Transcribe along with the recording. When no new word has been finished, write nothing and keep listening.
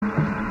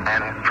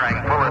and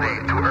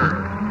tranquility to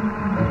earth.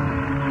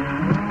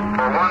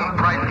 For one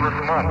priceless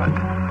moment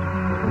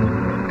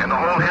in the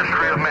whole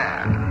history of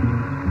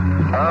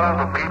man, all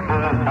the people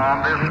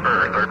on this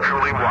earth are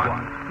truly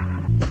one.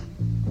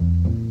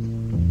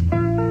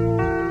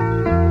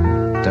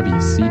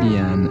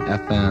 WCDN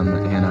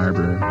FM Ann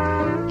Arbor,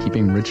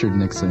 keeping Richard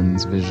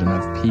Nixon's vision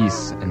of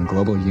peace and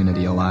global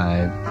unity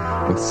alive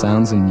with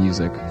sounds and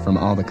music from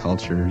all the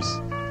cultures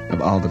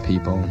of all the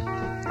people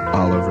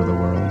all over the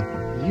world.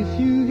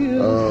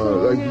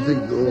 Like you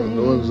think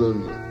the ones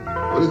on,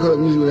 what do you call it,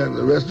 music we have in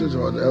the restaurants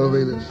or on the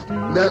elevators?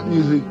 That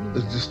music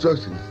is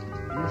destructive.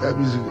 That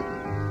music,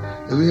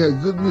 if we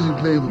had good music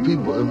playing for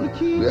people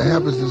in a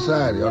happy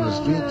society on the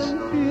streets,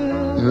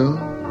 you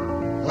know?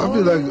 I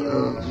feel like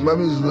my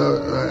music,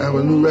 I have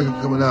a new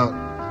record coming out.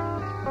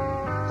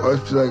 I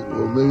feel like,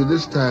 well, maybe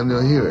this time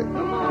they'll hear it.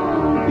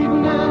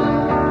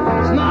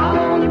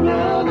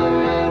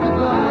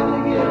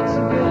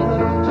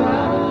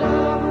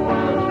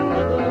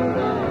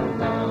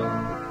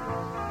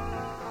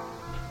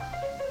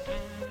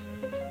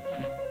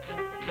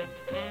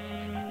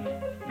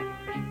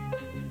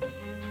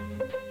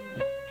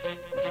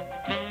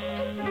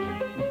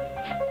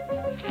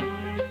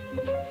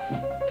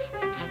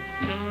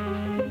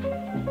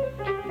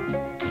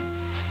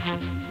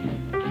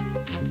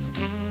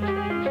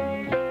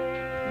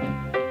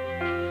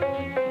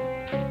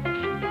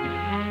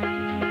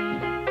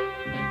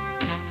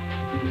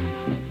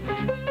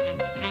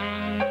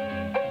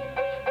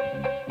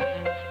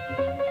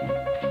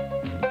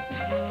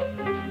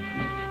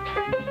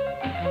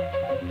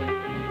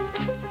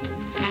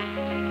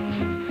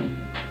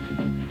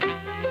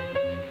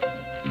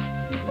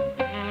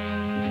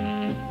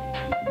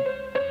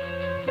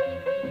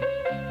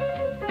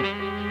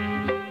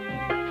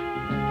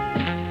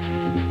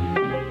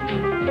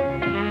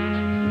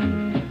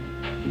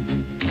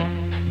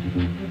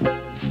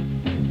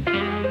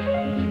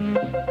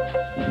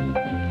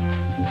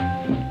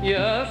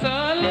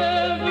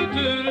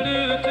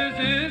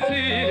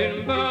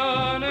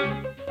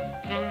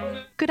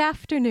 Good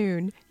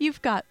afternoon.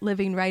 You've got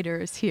Living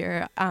Writers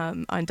here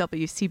on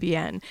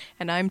WCBN,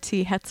 and I'm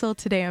T. Hetzel.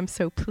 Today I'm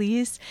so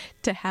pleased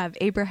to have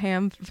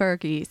Abraham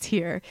Verghese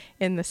here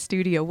in the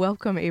studio.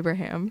 Welcome,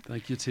 Abraham.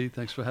 Thank you, T.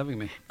 Thanks for having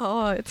me.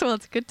 Oh,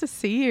 it's good to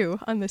see you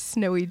on this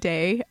snowy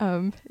day.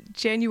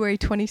 January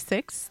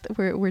 26th,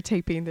 we're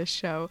taping this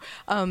show.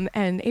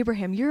 And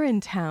Abraham, you're in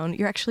town.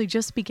 You're actually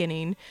just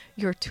beginning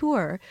your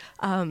tour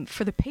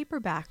for the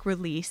paperback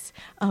release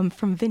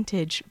from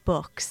Vintage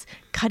Books,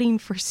 Cutting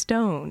for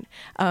Stone.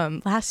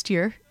 Last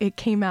year, it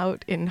came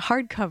out in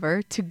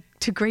hardcover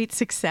to great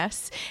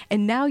success,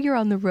 and now you're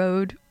on the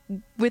road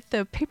with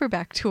the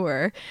paperback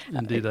tour.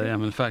 Indeed, I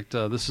am. In fact,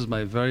 this is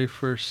my very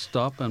first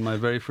stop and my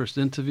very first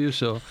interview,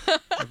 so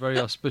a very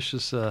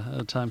auspicious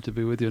time to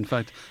be with you. In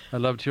fact, I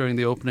loved hearing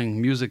the opening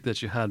music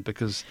that you had,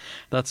 because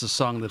that's a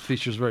song that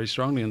features very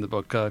strongly in the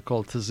book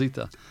called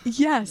Tazita.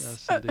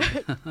 Yes.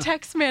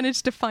 Tex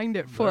managed to find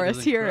it for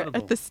us here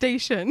at the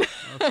station.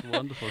 That's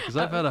wonderful, because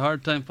I've had a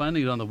hard time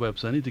finding it on the web,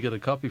 so I need to get a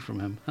copy from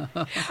him.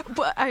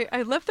 But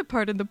I love the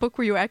part in the book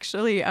where you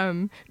actually,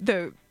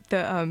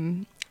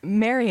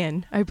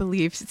 Marion, I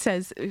believe,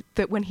 says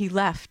that when he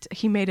left,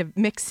 he made a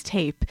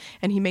mixtape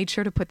and he made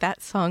sure to put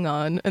that song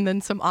on and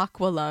then some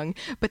Aqualung,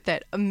 but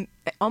that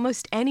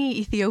almost any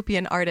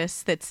Ethiopian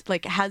artist that's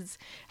like has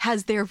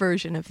their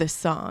version of this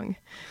song.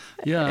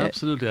 Yeah,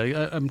 absolutely.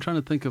 I'm trying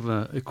to think of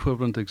an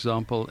equivalent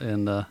example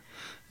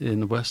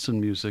in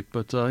Western music,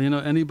 but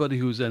anybody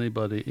who's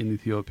anybody in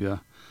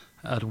Ethiopia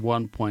at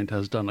one point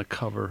has done a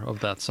cover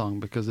of that song,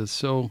 because it's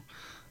so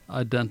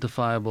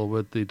identifiable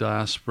with the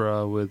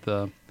diaspora, with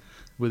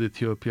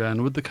Ethiopia,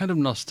 and with the kind of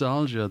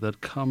nostalgia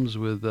that comes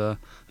with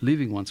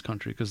leaving one's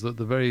country, because the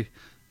very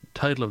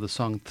title of the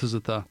song,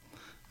 Tizita,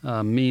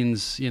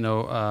 means,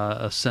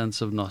 a sense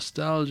of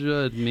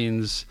nostalgia. It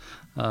means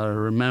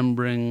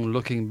remembering,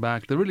 looking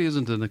back. There really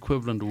isn't an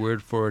equivalent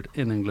word for it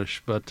in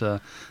English,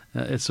 but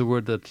it's a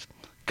word that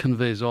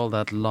conveys all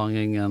that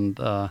longing and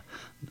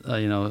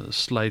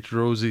slight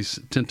rosy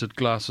tinted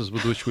glasses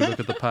with which we look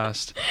at the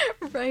past.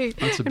 Right.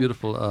 That's a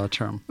beautiful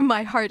term.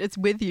 My heart is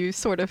with you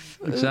sort of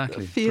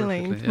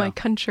feeling, yeah. My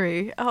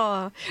country.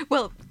 Oh,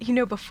 well,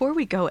 before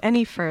we go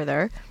any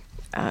further,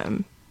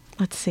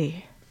 let's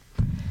see.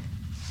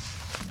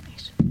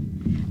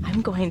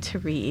 I'm going to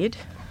read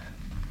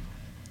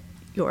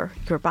your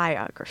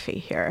biography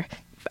here.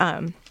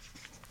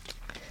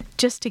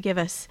 Just to give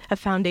us a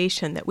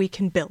foundation that we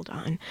can build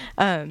on.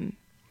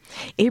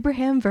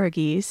 Abraham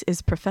Verghese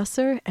is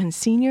professor and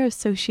senior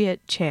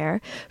associate chair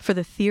for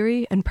the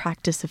theory and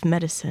practice of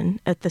medicine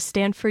at the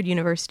Stanford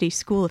University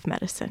School of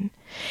Medicine.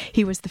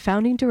 He was the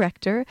founding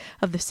director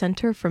of the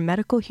Center for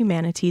Medical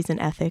Humanities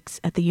and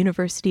Ethics at the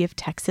University of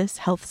Texas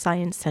Health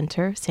Science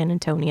Center, San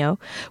Antonio,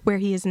 where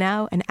he is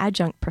now an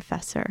adjunct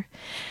professor.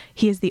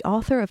 He is the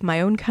author of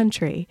My Own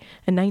Country,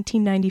 a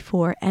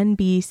 1994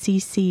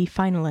 NBCC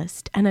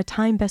finalist and a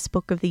Time Best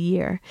Book of the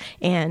Year,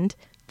 and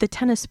The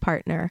Tennis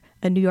Partner,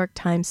 a New York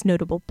Times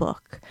notable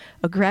book.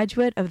 A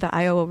graduate of the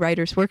Iowa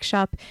Writers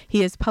Workshop,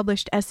 he has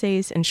published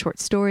essays and short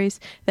stories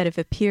that have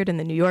appeared in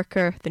The New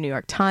Yorker, The New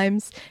York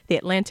Times, The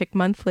Atlantic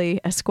Monthly,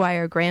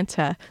 Esquire,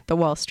 Granta, The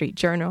Wall Street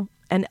Journal,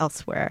 and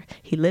elsewhere.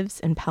 He lives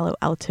in Palo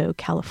Alto,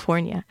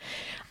 California.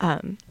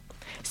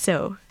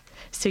 So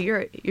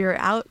you're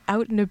out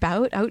and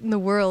about, out in the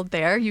world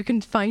there. You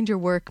can find your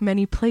work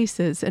many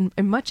places, and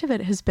much of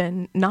it has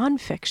been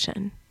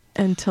nonfiction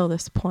until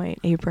this point,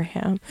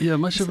 Abraham. Yeah,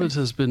 much of it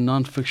has been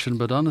nonfiction,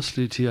 but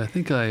honestly, T, I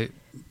think I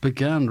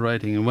began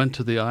writing and went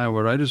to the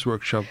Iowa Writers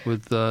Workshop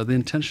with the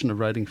intention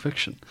of writing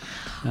fiction.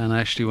 And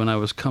actually, when I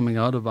was coming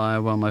out of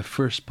Iowa, my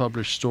first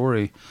published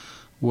story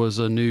was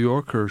a New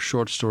Yorker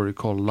short story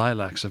called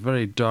Lilacs, a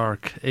very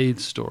dark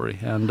AIDS story.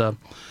 And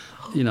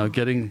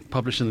getting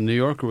published in the New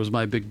Yorker was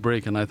my big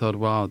break, and I thought,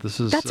 wow, that's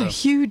a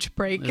huge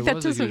break.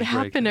 That doesn't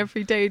happen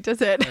every day,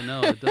 does it? I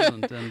know, it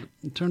doesn't. And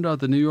it turned out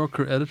the New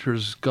Yorker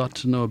editors got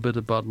to know a bit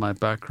about my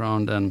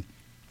background and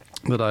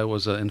that I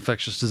was an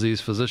infectious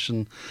disease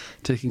physician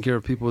taking care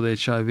of people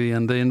with HIV,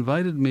 and they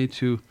invited me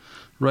to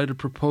write a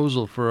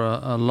proposal for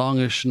a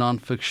longish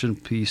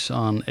nonfiction piece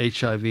on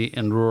HIV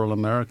in rural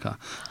America,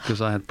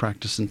 because I had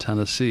practiced in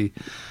Tennessee.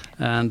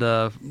 And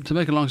to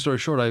make a long story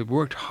short, I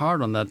worked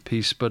hard on that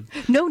piece, but...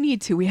 No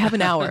need to. We have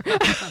an hour.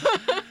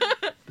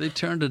 They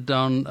turned it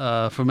down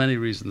for many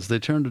reasons. They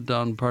turned it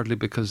down partly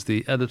because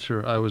the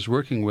editor I was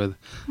working with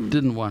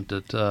didn't want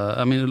it.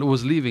 It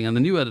was leaving, and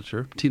the new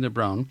editor, Tina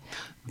Brown,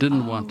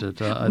 didn't want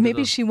it.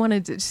 Maybe she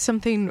wanted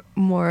something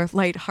more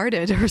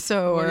lighthearted or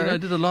so. I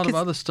did a lot of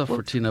other stuff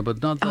for Tina,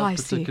 but not that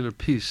particular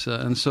piece.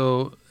 And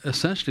so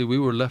essentially we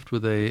were left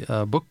with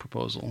a book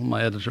proposal,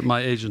 my editor,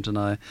 my agent and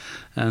I.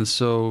 And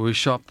so we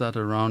shopped that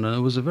around, and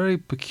it was a very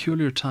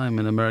peculiar time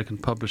in American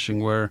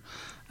publishing where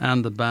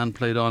And the Band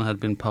Played On had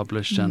been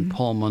published, and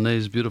Paul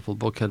Monet's beautiful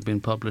book had been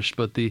published.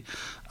 But the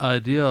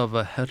idea of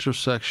a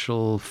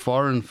heterosexual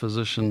foreign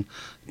physician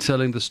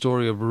telling the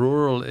story of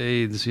rural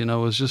AIDS,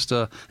 was just,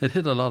 it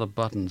hit a lot of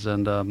buttons.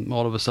 And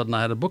all of a sudden I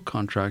had a book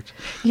contract.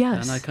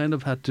 Yes. And I kind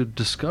of had to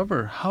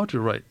discover how to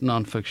write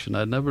nonfiction.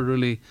 I'd never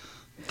really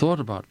thought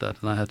about that.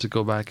 And I had to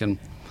go back and,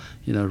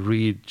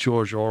 read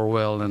George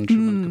Orwell and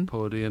Truman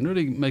Capote and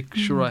really make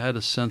sure I had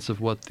a sense of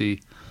what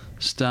the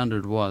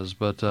standard was.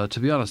 But to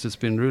be honest,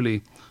 it's been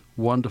really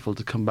wonderful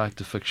to come back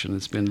to fiction.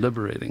 It's been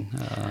liberating,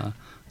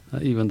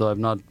 even though I've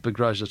not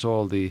begrudged at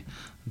all the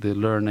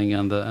learning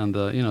and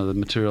the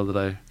material that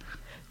I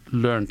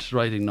learned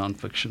writing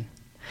nonfiction.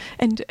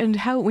 And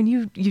how, when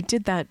you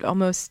did that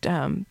almost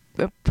a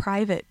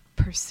private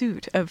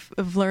pursuit of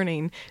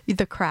learning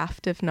the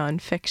craft of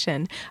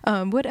nonfiction,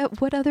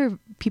 what other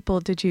people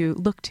did you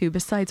look to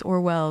besides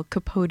Orwell,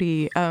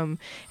 Capote?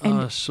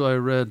 So I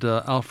read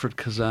Alfred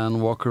Kazan,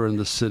 Walker in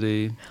the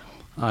City.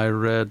 I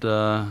read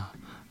a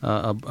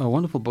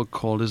wonderful book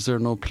called Is There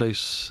No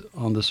Place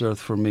on This Earth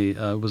for Me?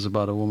 It was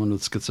about a woman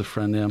with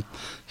schizophrenia.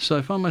 So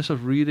I found myself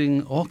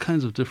reading all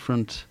kinds of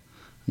different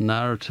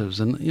narratives.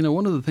 And,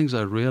 one of the things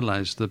I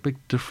realized, the big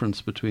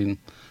difference between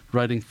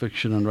writing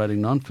fiction and writing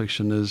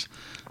nonfiction is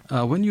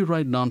when you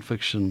write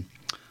nonfiction,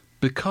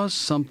 because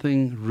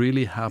something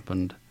really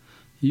happened,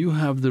 you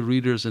have the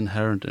reader's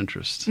inherent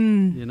interest,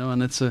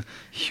 and it's a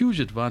huge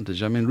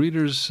advantage. I mean,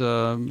 readers,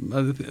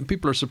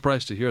 people are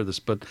surprised to hear this,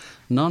 but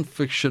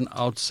nonfiction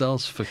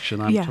outsells fiction,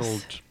 I'm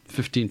told,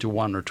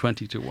 15-1 or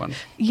 20-1.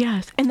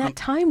 Yes, and that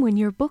time when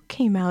your book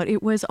came out,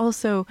 it was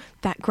also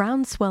that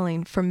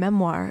groundswelling for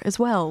memoir as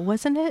well,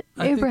 wasn't it,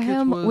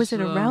 Abraham? Was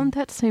it around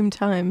that same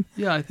time?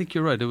 Yeah, I think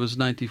you're right. It was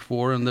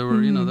 94, and there were,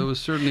 there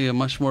was certainly a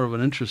much more of an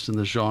interest in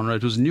the genre.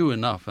 It was new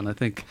enough, and I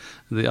think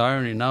the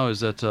irony now is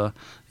that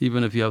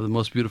even if you have the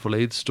most beautiful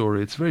AIDS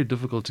story, it's very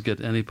difficult to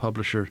get any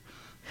publisher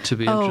to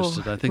be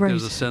interested. I think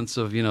there's a sense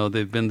of,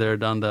 they've been there,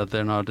 done that,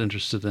 they're not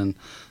interested in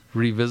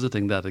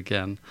revisiting that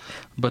again.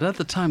 But at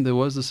the time there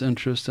was this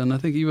interest, and I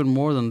think even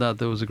more than that,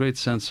 there was a great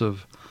sense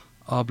of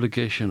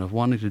obligation, of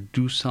wanting to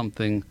do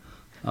something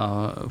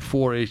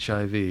for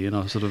HIV,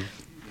 sort of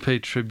pay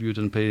tribute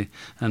and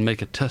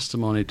make a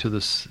testimony to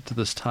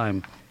this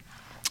time.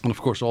 And of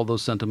course all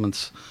those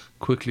sentiments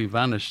quickly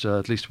vanished,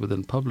 at least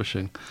within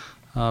publishing.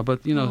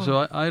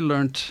 So I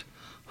learned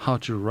how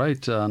to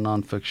write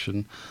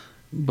nonfiction,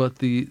 but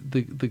the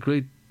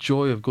great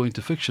joy of going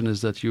to fiction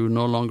is that you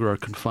no longer are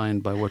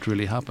confined by what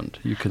really happened.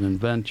 You can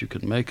invent, you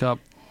can make up,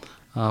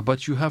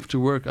 but you have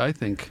to work, I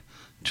think,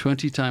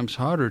 20 times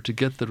harder to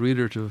get the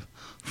reader to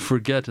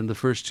forget in the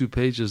first 2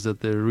 pages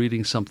that they're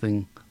reading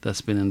something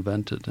that's been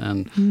invented,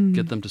 and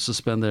get them to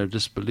suspend their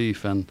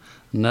disbelief and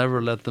never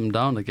let them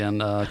down again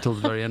till the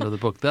very end of the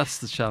book. That's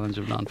the challenge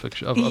of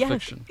nonfiction, of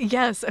fiction.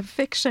 Yes, of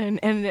fiction,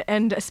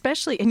 and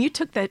especially, and you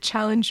took that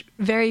challenge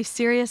very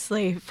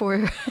seriously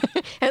for,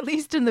 at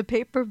least in the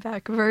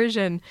paperback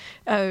version,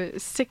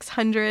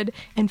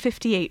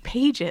 658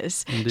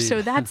 pages. Indeed.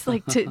 So that's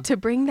like to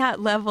bring that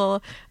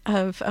level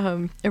of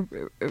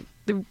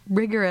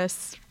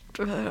rigorous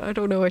I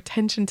don't know,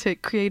 attention to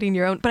creating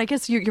your own. But I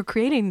guess you're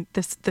creating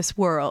this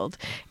world,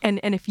 and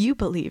if you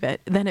believe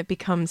it, then it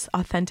becomes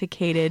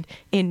authenticated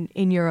in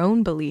your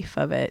own belief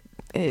of it.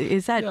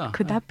 Is that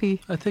could that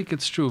be? I think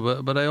it's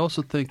true, but I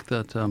also think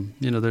that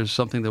there's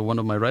something that one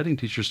of my writing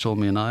teachers told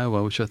me in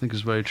Iowa, which I think is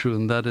very true,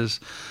 and that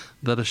is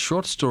that a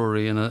short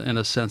story, in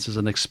a sense, is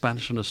an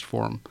expansionist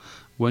form.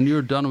 When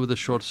you're done with a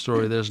short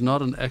story, there's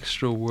not an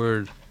extra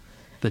word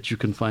that you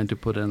can find to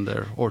put in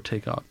there or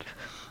take out.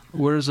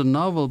 Whereas a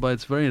novel, by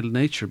its very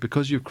nature,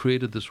 because you've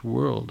created this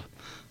world,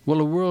 well,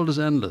 a world is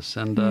endless,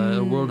 and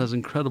a world has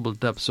incredible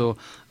depth. So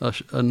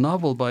a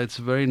novel, by its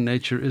very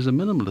nature, is a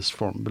minimalist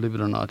form, believe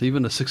it or not.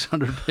 Even a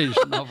 600-page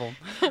novel,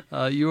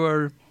 you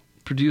are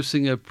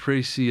producing a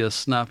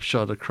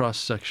snapshot, a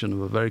cross-section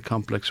of a very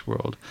complex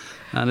world.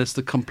 And it's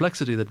the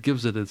complexity that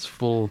gives it its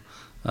full,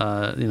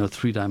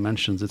 3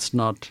 dimensions. It's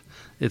not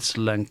its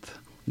length,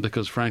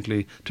 because,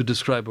 frankly, to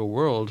describe a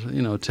world,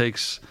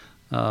 takes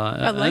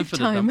a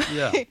lifetime.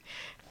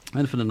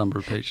 Infinite number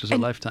of pages, a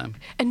lifetime.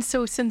 And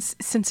so, since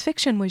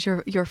fiction was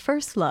your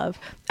first love,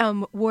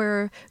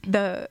 were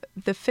the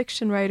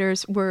fiction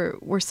writers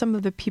were some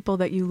of the people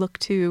that you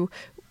looked to?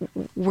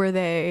 Were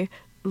they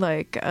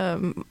like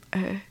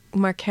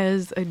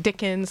Marquez,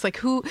 Dickens? Like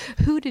who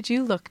did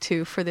you look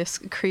to for this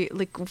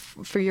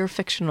for your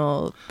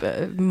fictional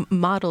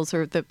models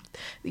or the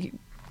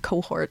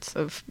cohorts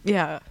of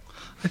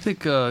I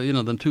think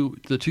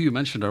the two you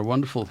mentioned are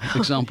wonderful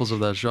examples of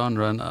that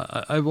genre, and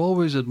I've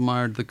always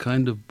admired the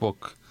kind of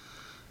book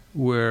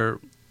where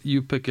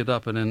you pick it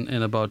up and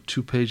in about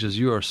 2 pages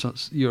you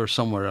are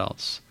somewhere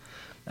else,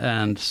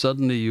 and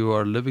suddenly you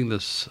are living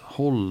this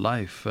whole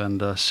life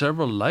and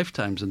several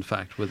lifetimes, in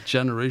fact, with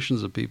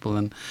generations of people,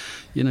 and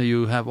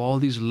you have all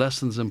these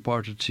lessons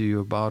imparted to you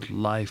about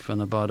life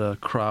and about a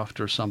craft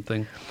or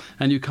something,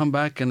 and you come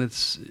back and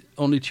it's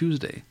only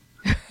Tuesday.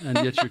 And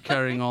yet you're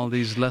carrying all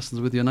these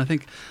lessons with you, and I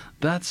think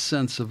that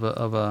sense of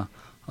a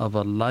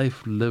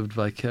life lived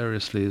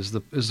vicariously is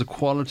the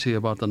quality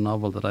about the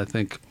novel that I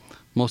think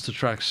most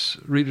attracts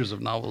readers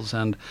of novels.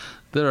 And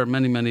there are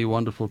many, many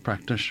wonderful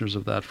practitioners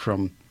of that,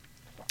 from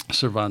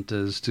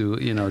Cervantes to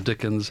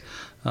Dickens,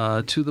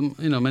 to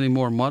the many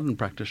more modern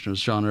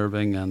practitioners, John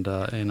Irving and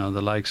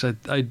the likes.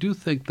 I do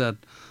think that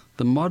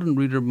the modern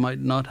reader might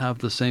not have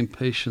the same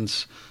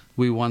patience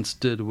we once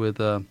did with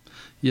the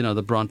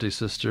Bronte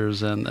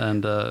sisters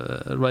and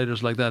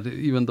writers like that,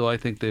 even though I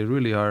think they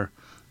really are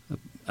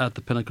at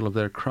the pinnacle of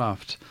their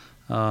craft.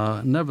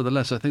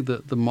 Nevertheless, I think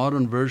that the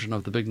modern version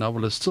of the big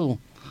novel is still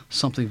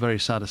something very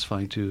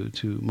satisfying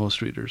to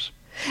most readers.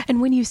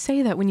 And when you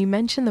say that, when you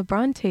mention the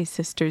Bronte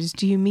sisters,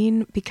 do you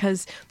mean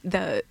because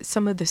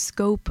some of the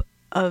scope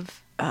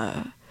of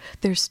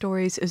their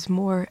stories is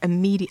more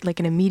immediate,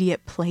 like an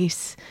immediate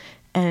place,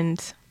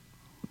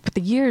 but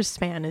the years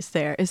span is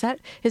there? Is that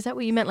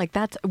what you meant? Like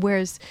that's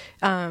whereas,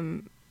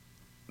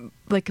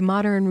 like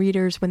modern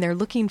readers, when they're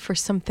looking for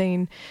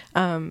something,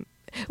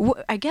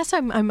 I guess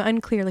I'm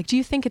unclear. Like, do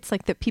you think it's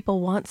like that people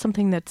want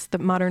something that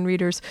modern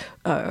readers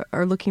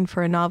are looking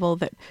for, a novel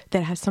that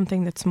has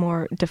something that's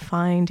more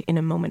defined in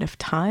a moment of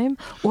time,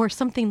 or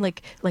something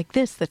like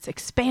this that's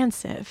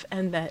expansive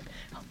and that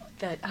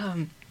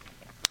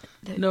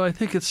No, I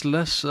think it's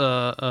less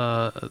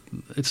a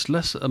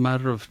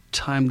matter of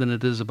time than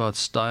it is about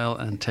style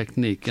and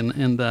technique.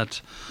 In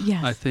that,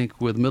 yes. I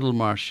think with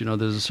Middlemarch,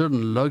 there's a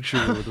certain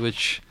luxury with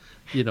which,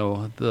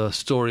 the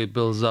story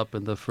builds up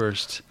in the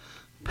first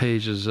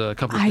pages, a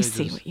couple of pages.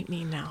 I see what you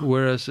mean now.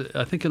 Whereas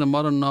I think in a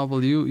modern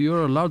novel,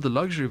 you're allowed the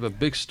luxury of a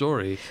big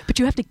story, but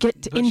you have to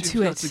get into it.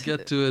 You have to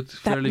get to it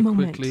fairly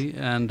quickly,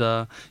 and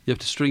you have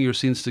to string your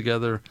scenes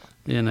together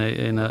in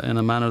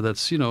a manner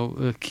that's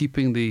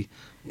keeping the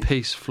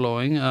pace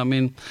flowing. I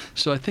mean,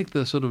 so I think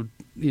the sort of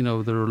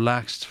the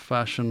relaxed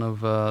fashion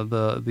of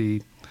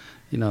the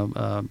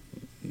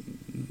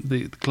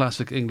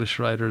classic English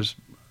writers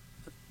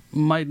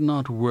might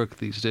not work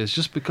these days,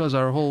 just because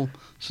our whole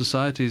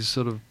society's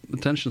sort of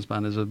attention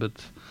span is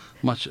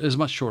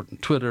much shortened.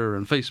 Twitter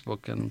and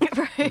Facebook and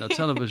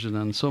television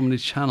and so many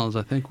channels.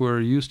 I think we're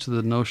used to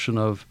the notion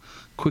of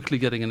quickly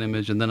getting an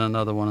image and then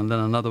another one and then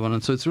another one,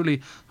 and so it's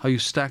really how you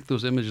stack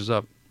those images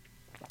up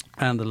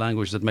and the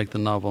language that make the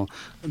novel.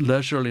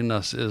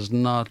 Leisureliness is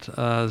not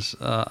as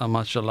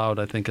much allowed,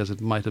 I think, as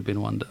it might have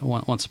been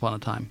once upon a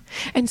time.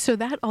 And so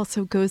that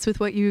also goes with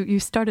what you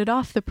started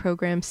off the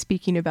program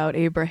speaking about,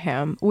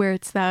 Abraham, where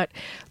it's that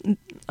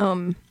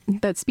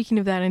speaking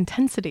of that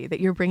intensity that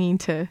you're bringing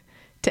to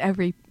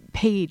every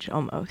page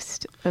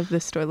almost of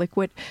the story, like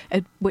what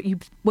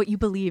you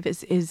believe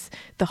is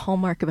the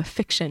hallmark of a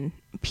fiction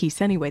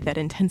piece anyway, that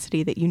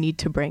intensity that you need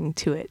to bring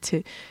to it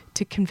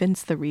to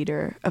convince the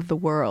reader of the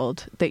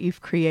world that you've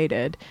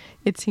created.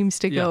 It seems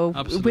to go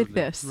absolutely. With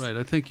this. Right.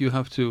 I think you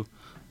have to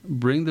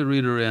bring the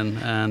reader in,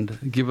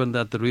 and given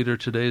that the reader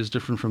today is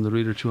different from the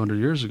reader 200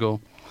 years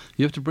ago,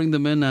 you have to bring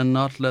them in and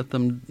not let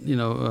them,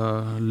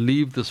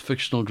 leave this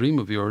fictional dream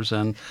of yours,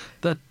 and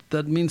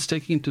that means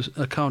taking into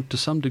account to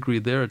some degree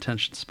their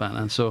attention span.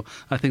 And so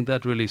I think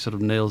that really sort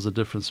of nails the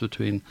difference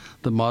between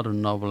the modern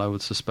novel, I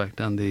would suspect,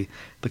 and the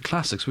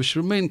classics, which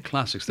remain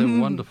classics. They're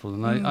wonderful,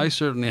 and I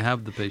certainly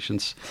have the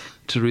patience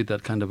to read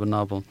that kind of a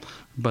novel.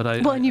 But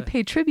and you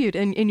pay tribute.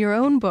 In your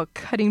own book,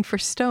 Cutting for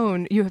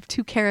Stone, you have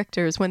two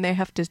characters. When they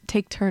have to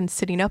take turns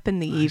sitting up in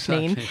the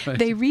evening, right.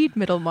 They read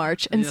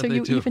Middlemarch. And so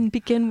you even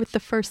begin with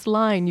the first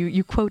line.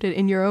 You quote it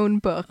in your own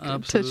book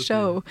to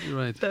show.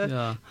 Right,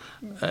 yeah.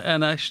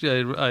 And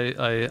actually,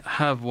 I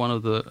have one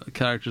of the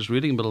characters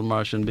reading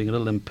Middlemarch and being a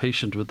little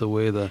impatient with the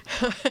way the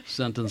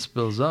sentence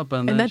builds up.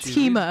 And that's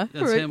Hema.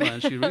 That's Hema,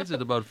 and she reads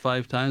it about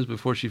 5 times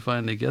before she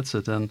finally gets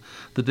it. And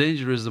the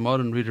danger is the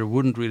modern reader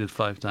wouldn't read it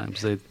 5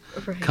 times. They'd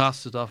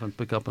cast it off and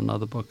pick up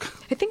another book.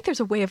 I think there's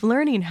a way of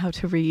learning how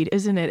to read,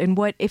 isn't it? And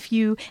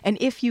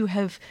if you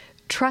have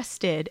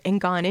trusted and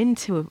gone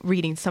into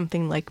reading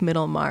something like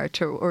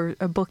Middlemarch or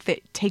a book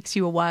that takes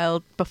you a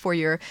while before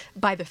you're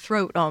by the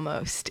throat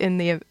almost in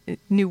the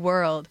New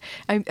World,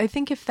 I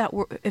think if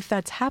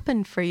that's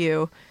happened for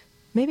you,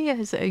 maybe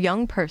as a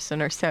young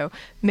person or so,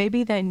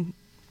 maybe then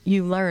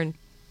you learn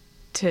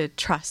to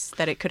trust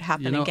that it could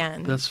happen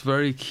again. That's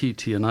very key,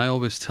 T. And I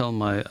always tell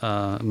my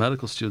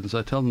medical students,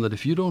 I tell them that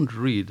if you don't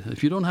read,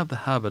 if you don't have the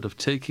habit of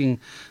taking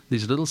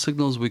these little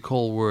signals we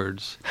call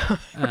words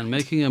and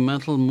making a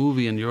mental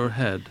movie in your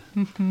head,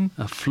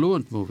 a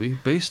fluent movie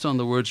based on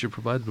the words you're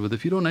provided with,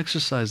 if you don't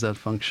exercise that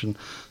function,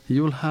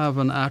 you'll have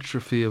an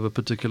atrophy of a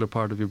particular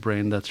part of your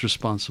brain that's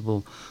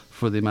responsible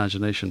for the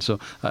imagination. So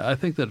I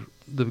think that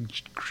the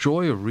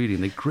joy of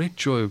reading, the great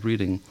joy of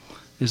reading,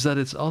 is that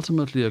it's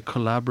ultimately a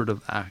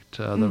collaborative act.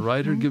 The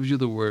writer gives you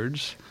the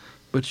words,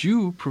 but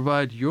you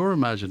provide your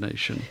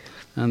imagination.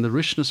 And the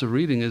richness of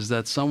reading is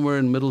that somewhere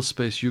in middle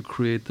space you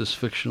create this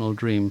fictional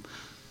dream.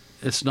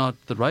 It's not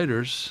the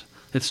writer's,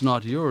 it's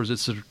not yours.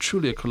 It's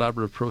truly a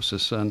collaborative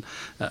process. And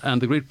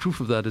the great proof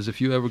of that is if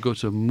you ever go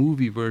to a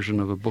movie version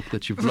of a book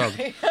that you've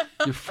loved,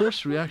 your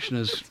first reaction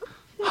is,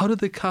 how did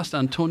they cast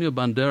Antonio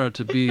Banderas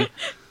to be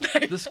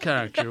this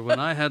character when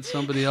I had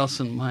somebody else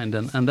in mind?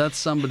 And that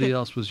somebody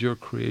else was your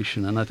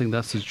creation. And I think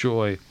that's the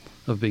joy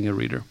of being a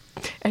reader.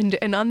 And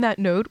on that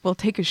note, we'll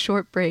take a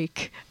short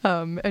break,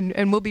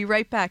 and we'll be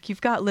right back.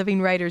 You've got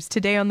Living Writers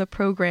today on the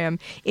program,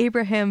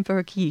 Abraham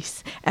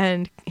Verghese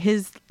and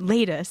his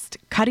latest,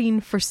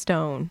 Cutting for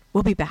Stone.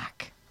 We'll be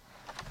back.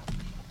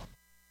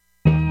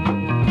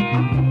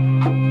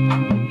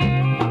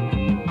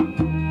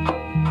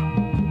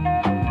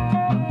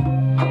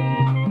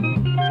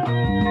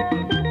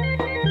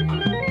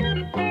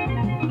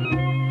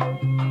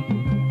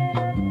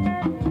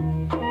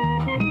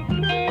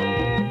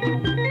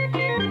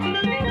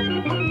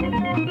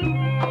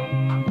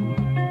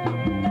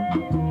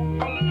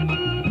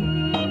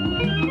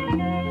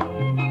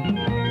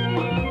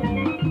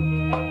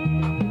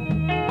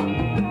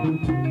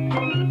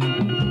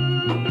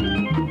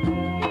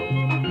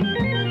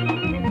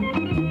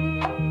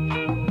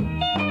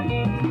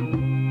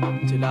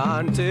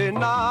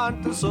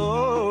 ትናንት ሶ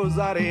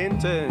ዛሬን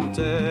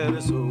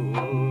ተንተርሶ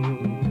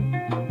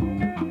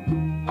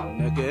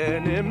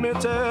ነገን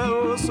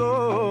የምተውሶ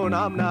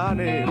ናምናን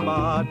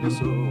ማድሶ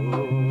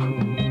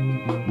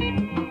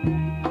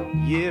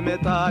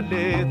ይመጣል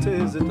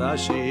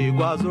ትዝታሽ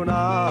ጓዞና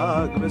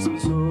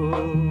አግበስብሶ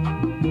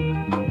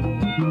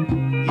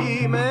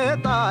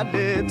ይመጣል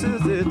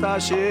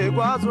ትዝታሽ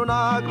ጓዞና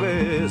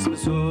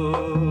አግበስብሶ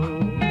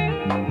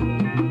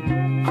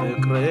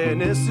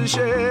ፍቅርንስ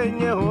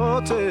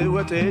ሸኘሁት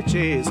ወጥቼ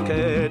እስከ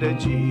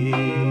ደጅ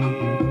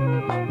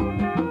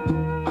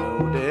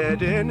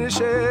መውደድን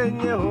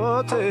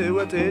ሸኘሁት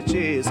ወጥቼ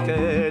እስከ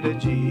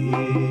ደጅ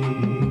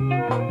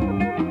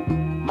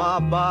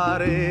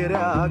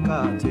ማባረሪያ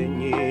አቃተኝ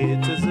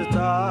ትዝታ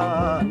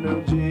ነው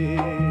እንጂ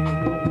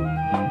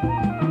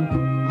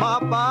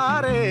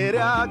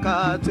ማባረሪያ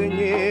አቃተኝ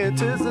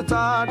ትዝታ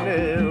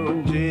ነው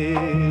እንጂ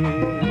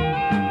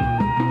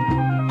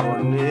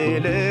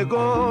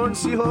ለጎን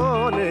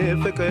ሲሆን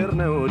ፍቅር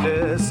ነው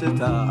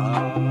ደስታ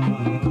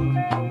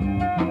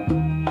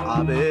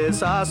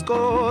አበሳ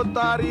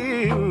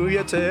አስቆጣሪው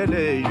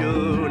የተለዩ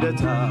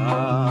ለታ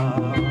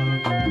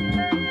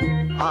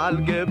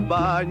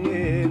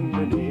አልገባኝም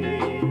እኔ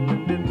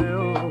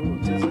ምንድነው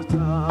ትዝታ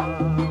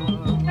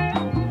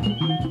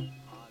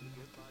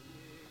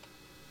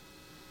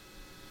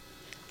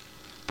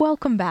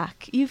Welcome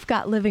back. You've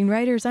got Living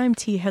Writers. I'm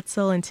T.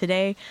 Hetzel, and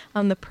today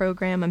on the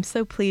program, I'm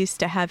so pleased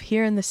to have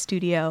here in the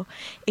studio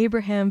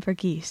Abraham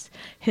Verghese.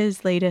 His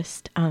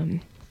latest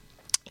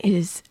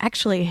is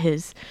actually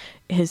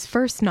his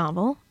first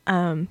novel,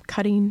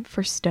 Cutting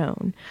for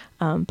Stone,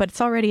 but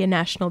it's already a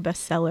national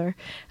bestseller.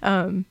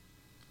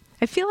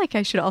 I feel like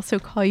I should also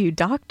call you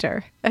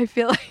doctor. I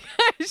feel like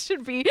I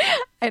should be,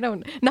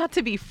 not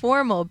to be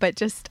formal, but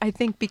just I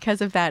think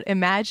because of that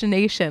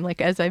imagination, like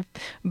as I've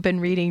been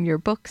reading your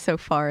book so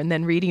far and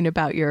then reading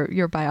about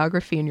your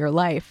biography and your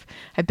life,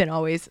 I've been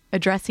always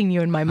addressing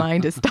you in my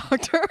mind as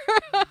doctor.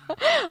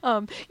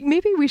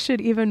 Maybe we should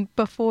even,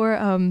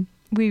 before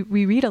we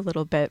read a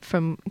little bit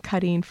from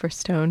Cutting for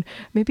Stone,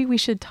 maybe we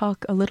should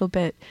talk a little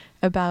bit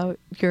about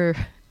your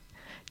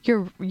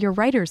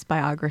writer's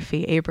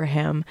biography,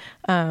 Abraham,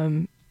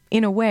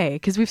 in a way,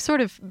 because we've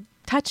sort of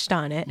touched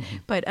on it,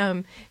 but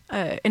and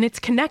it's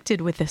connected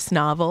with this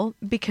novel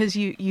because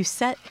you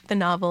set the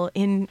novel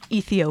in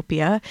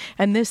Ethiopia,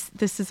 and this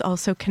is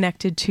also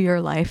connected to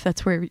your life.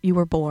 That's where you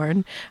were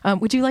born.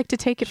 Would you like to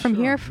take it from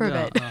here for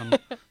a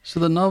bit? So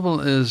the novel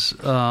is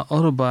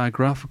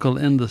autobiographical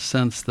in the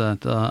sense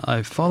that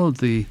I followed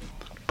the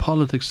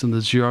politics and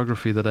the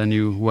geography that I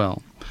knew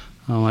well.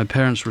 My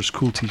parents were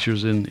school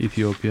teachers in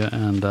Ethiopia,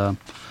 and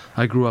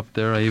I grew up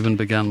there. I even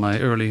began my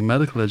early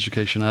medical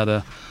education at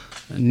a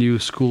new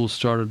school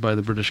started by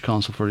the British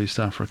Council for East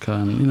Africa,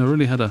 and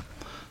really had a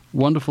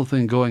wonderful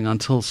thing going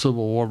until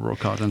Civil War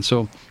broke out. And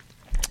so,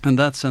 in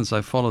that sense,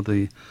 I followed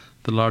the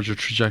larger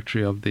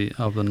trajectory of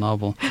the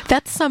novel.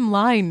 That's some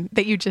line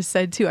that you just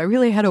said too. I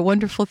really had a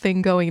wonderful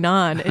thing going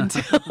on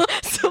until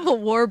Civil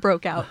War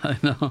broke out. I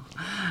know,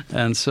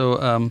 and so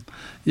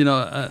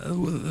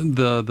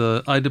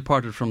I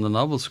departed from the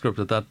novel script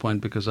at that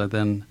point because I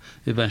then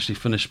eventually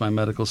finished my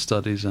medical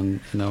studies and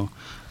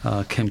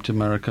came to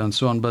America and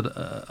so on. But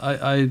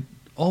I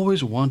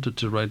always wanted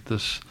to write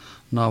this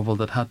novel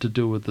that had to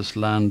do with this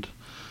land,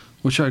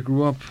 which I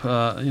grew up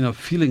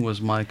feeling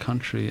was my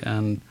country.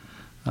 And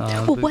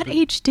what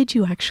age did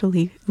you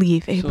actually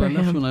leave, Abraham? So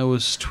I left when I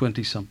was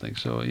 20-something.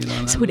 So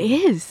So it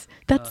is.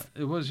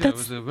 It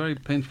was a very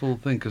painful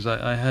thing because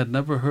I had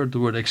never heard the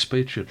word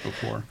expatriate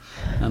before,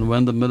 and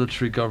when the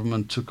military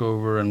government took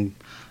over, and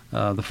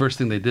the first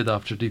thing they did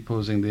after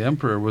deposing the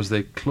emperor was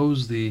they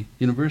closed the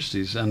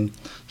universities and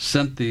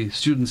sent the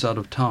students out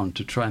of town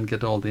to try and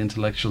get all the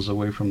intellectuals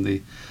away from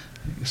the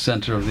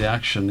center of the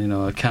action.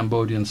 A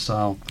Cambodian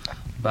style,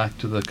 back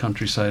to the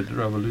countryside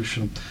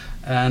revolution,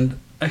 and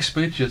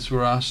expatriates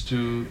were asked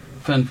to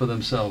fend for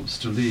themselves,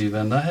 to leave,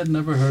 and I had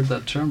never heard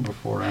that term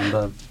before.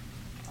 And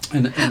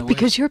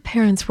because your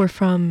parents were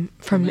from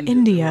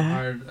India. They were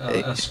hired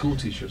as school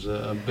teachers,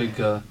 a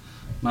big,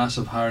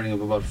 massive hiring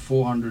of about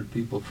 400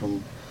 people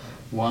from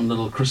one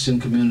little Christian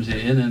community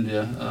in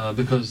India,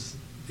 because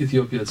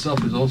Ethiopia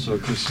itself is also a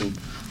Christian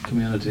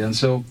community. And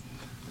so,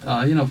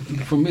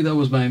 for me, that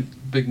was my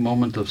big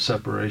moment of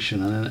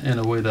separation, and in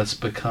a way that's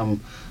become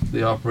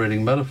the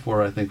operating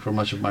metaphor, I think, for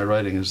much of my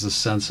writing, is the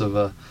sense of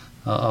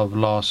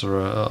loss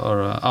or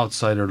a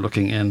outsider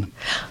looking in.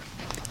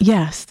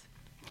 Yes.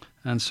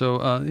 And so,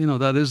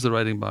 that is the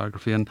writing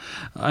biography. And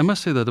I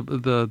must say that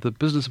the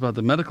business about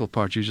the medical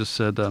part, you just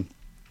said,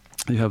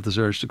 you have this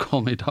urge to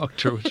call me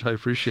doctor, which I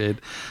appreciate.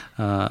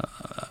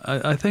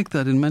 I think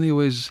that in many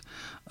ways,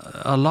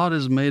 a lot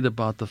is made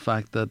about the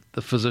fact that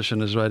the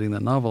physician is writing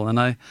the novel. And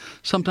I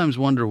sometimes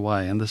wonder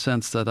why, in the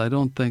sense that I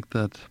don't think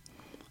that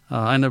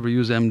I never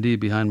use MD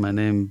behind my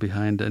name,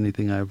 behind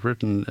anything I've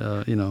written,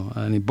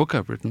 any book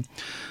I've written.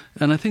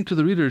 And I think to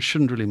the reader, it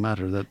shouldn't really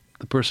matter that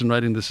the person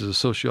writing this is a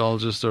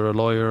sociologist or a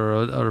lawyer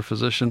or a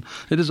physician.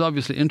 It is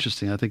obviously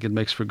interesting. I think it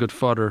makes for good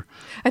fodder.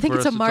 I think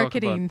it's a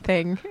marketing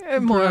thing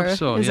more. Perhaps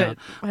so, is yeah. it?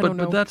 I don't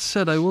know. But that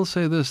said, I will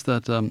say this,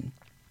 that,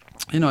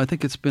 I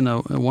think it's been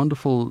a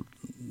wonderful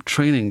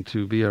training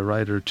to be a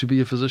writer, to be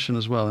a physician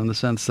as well, in the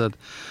sense that,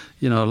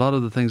 a lot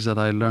of the things that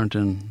I learned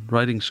in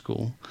writing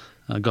school,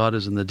 God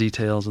is in the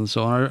details and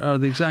so on, are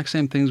the exact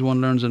same things one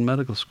learns in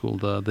medical school.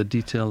 The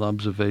detailed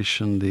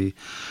observation,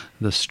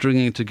 the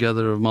stringing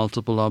together of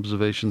multiple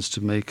observations to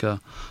make a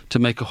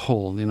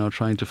whole.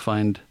 Trying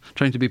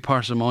to be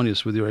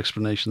parsimonious with your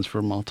explanations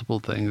for multiple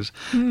things.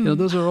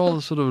 Those are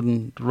all sort of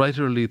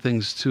writerly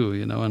things too.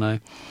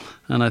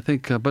 And I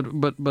think,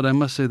 but I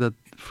must say that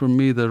for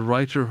me, the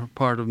writer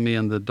part of me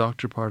and the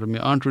doctor part of me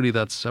aren't really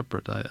that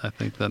separate. I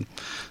think that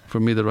for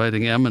me, the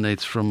writing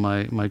emanates from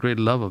my great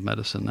love of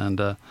medicine and,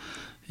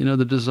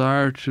 the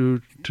desire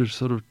to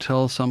sort of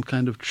tell some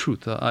kind of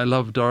truth. I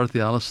love Dorothy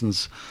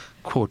Allison's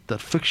quote that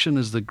fiction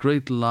is the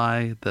great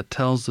lie that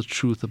tells the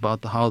truth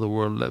about how the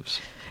world lives.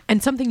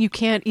 And something you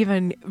can't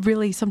even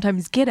really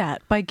sometimes get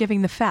at by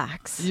giving the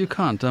facts. You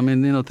can't. I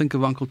mean, think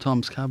of Uncle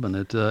Tom's Cabin.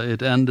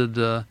 It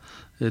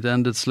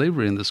ended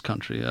slavery in this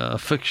country, a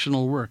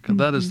fictional work. And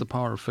that is the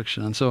power of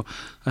fiction. And so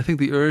I think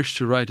the urge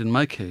to write, in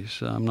my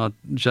case, I'm not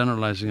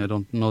generalizing, I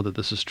don't know that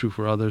this is true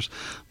for others,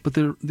 but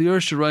the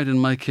urge to write in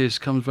my case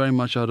comes very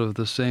much out of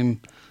the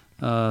same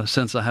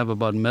sense I have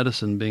about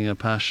medicine being a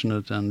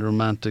passionate and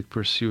romantic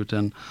pursuit,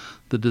 and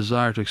the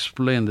desire to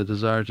explain, the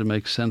desire to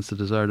make sense, the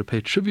desire to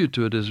pay tribute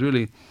to it is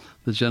really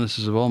the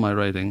genesis of all my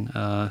writing.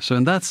 So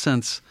in that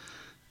sense,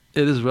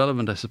 it is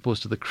relevant, I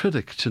suppose, to the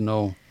critic to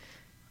know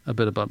a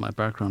bit about my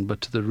background, but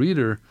to the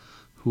reader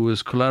who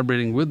is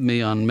collaborating with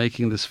me on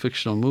making this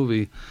fictional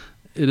movie,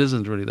 it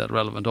isn't really that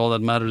relevant. All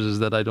that matters is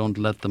that I don't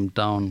let them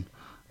down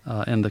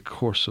in the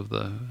course of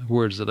the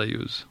words that I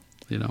use,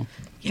 you know.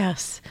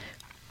 Yes.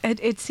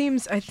 It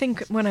seems, I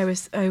think when I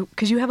was,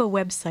 because you have a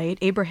website,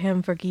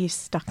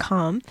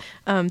 abrahamverghese.com,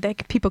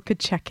 that people could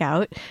check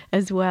out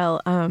as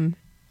well. And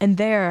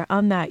there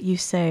on that you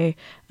say,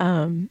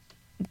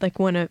 like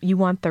you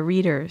want the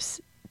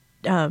readers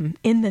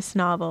in this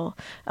novel,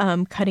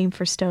 Cutting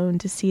for Stone,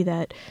 to see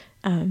that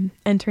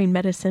entering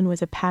medicine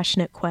was a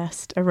passionate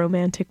quest, a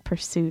romantic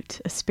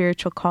pursuit, a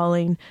spiritual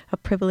calling, a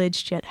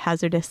privileged yet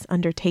hazardous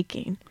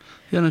undertaking.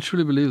 Yeah, and I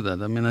truly believe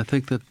that. I mean, I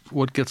think that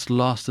what gets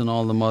lost in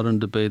all the modern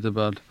debate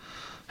about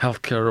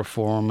healthcare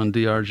reform and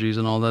DRGs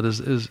and all that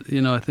is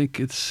you know, I think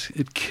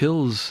it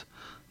kills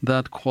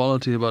that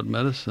quality about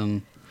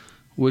medicine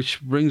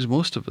which brings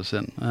most of us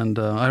in. And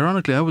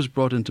ironically, I was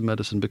brought into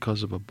medicine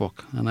because of a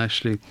book. And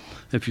actually,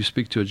 if you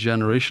speak to a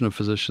generation of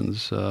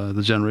physicians,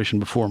 the generation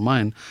before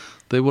mine,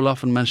 they will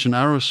often mention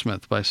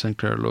Arrowsmith by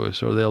Sinclair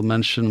Lewis, or they'll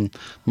mention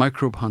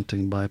Microbe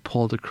Hunting by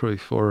Paul de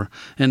Kruif, or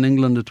in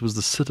England it was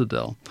The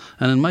Citadel.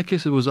 And in my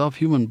case, it was Of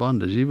Human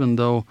Bondage, even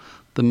though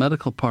the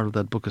medical part of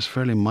that book is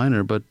fairly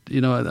minor. But,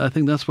 you know, I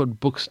think that's what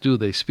books do.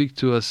 They speak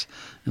to us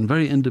in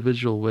very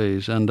individual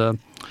ways. And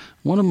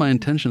one of my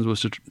intentions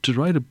was to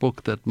write a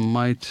book that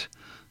might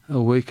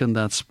awaken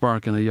that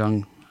spark in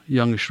a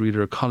youngish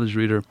reader, a college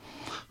reader,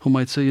 who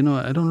might say, you know,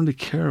 I don't really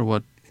care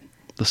what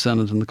the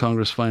Senate and the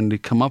Congress finally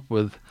come up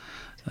with.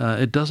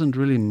 It doesn't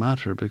really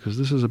matter, because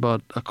this is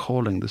about a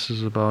calling. This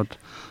is about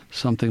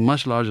something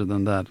much larger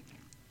than that.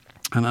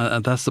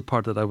 And that's the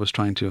part that I was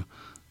trying to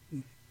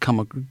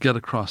get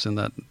across in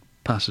that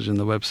passage in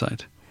the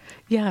website.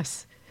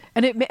 Yes.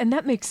 And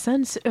that makes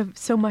sense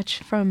so much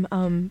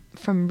from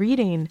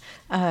reading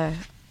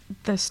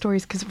the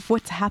stories, because of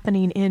what's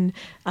happening in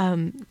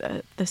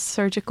the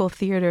Surgical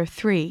Theater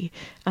 3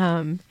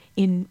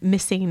 in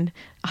Missing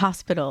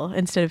Hospital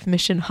instead of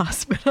Mission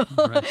Hospital.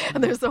 Right.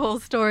 And there's the whole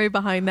story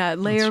behind that,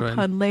 layer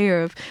upon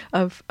layer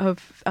of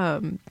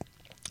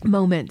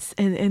moments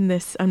in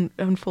this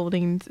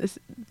unfolding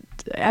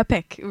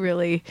epic,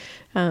 really,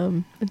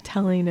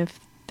 telling of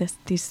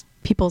these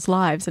people's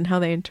lives and how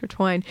they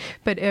intertwine.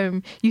 But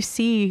you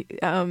see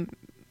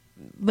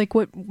like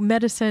what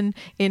medicine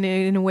in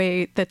a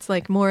way that's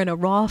like more in a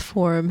raw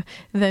form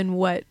than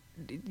what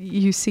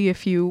you see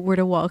if you were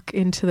to walk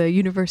into the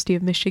University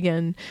of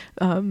Michigan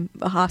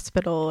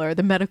hospital or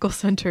the medical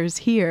centers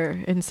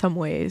here in some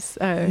ways.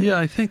 Yeah,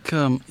 I think,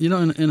 you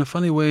know, in a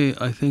funny way,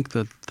 I think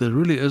that there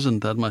really isn't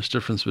that much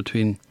difference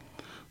between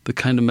the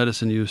kind of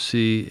medicine you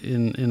see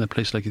in a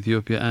place like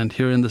Ethiopia and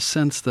here, in the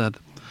sense that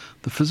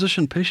the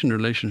physician-patient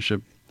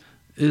relationship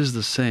is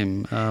the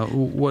same.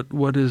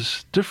 What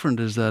is different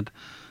is that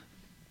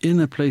in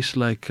a place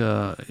like,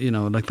 you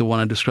know, like the one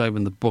I describe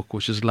in the book,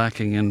 which is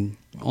lacking in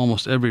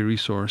almost every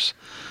resource,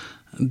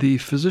 the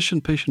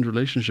physician-patient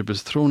relationship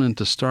is thrown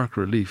into stark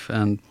relief,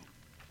 and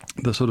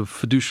the sort of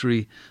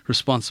fiduciary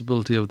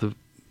responsibility of the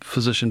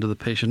physician to the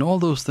patient, all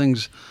those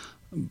things,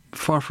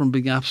 far from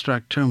being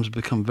abstract terms,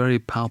 become very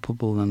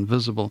palpable and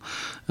visible.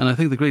 And I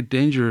think the great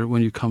danger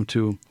when you come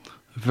to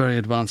very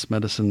advanced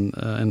medicine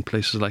in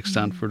places like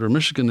Stanford or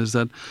Michigan is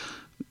that,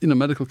 you know,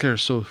 medical care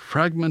is so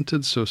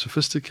fragmented, so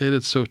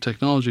sophisticated, so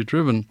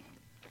technology-driven,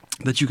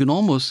 that you can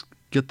almost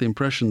get the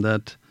impression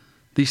that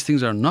these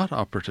things are not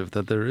operative,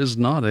 that there is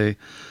not a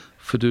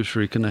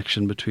fiduciary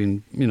connection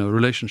between, you know,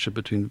 relationship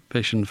between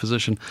patient and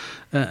physician.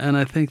 And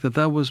I think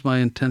that was my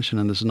intention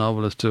in this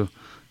novel, is to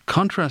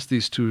contrast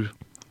these two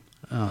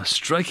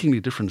strikingly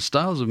different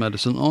styles of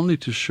medicine, only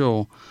to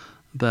show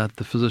that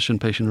the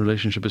physician-patient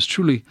relationship is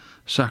truly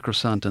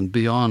sacrosanct and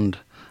beyond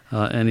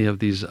any of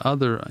these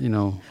other, you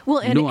know,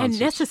 nuances. And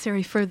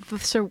necessary for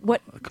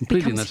what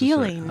completely becomes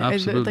necessary. Healing.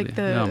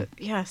 Absolutely.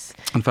 Yes.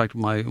 In fact,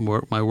 my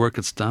work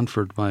at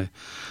Stanford,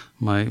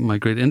 my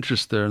great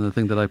interest there, and the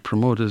thing that I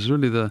promote is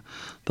really the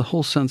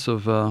whole sense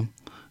of,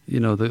 you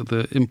know,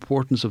 the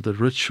importance of the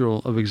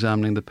ritual of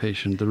examining the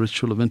patient, the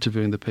ritual of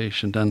interviewing the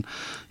patient. And,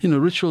 you know,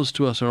 rituals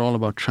to us are all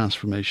about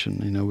transformation.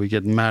 You know, we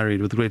get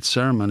married with great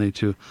ceremony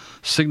to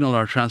signal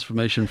our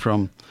transformation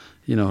from,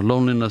 you know,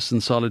 loneliness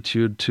and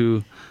solitude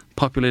to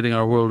populating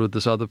our world with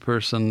this other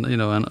person, you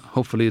know, and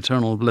hopefully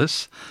eternal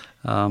bliss.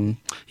 You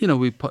know,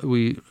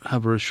 we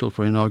have a ritual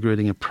for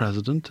inaugurating a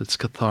president. It's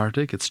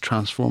cathartic, it's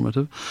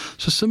transformative.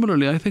 So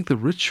similarly, I think the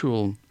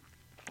ritual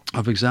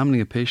of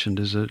examining a patient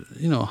is a,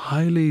 you know,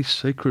 highly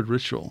sacred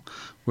ritual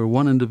where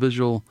one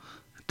individual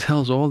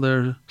tells all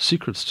their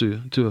secrets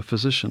to a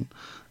physician,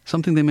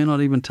 something they may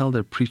not even tell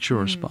their preacher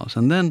or spouse.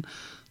 And then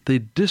they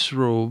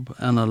disrobe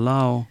and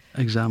allow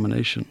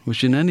examination,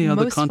 which in any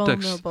other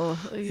context,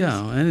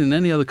 and in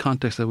any other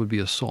context that would be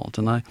assault.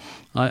 And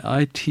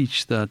I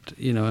teach that,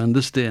 you know, in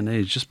this day and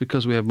age, just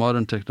because we have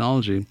modern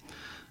technology,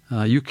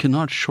 you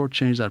cannot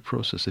shortchange that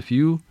process. If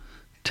you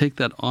take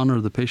that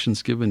honor the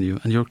patient's given you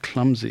and you're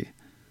clumsy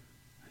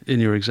in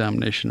your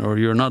examination, or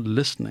you're not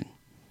listening,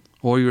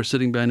 or you're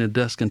sitting behind a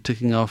desk and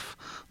ticking off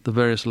the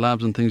various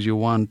labs and things you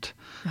want,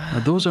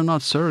 those are not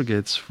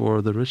surrogates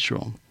for the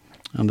ritual.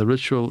 And the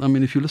ritual, I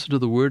mean, if you listen to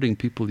the wording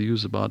people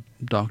use about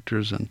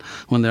doctors, and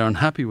when they're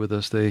unhappy with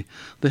us, they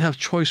have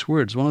choice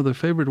words. One of their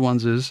favorite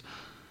ones is,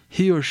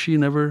 he or she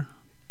never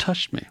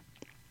touched me.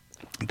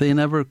 They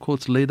never,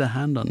 quotes, laid a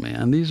hand on me.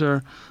 And these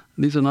are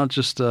not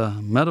just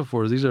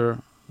metaphors. These are,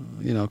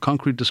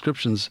 concrete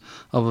descriptions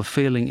of a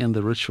failing in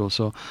the ritual.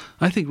 So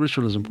I think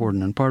ritual is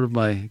important. And part of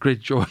my great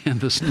joy in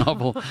this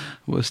novel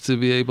was to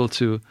be able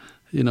to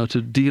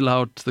to deal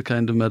out the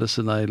kind of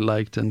medicine I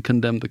liked and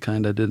condemn the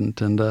kind I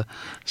didn't. And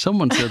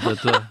someone said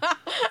that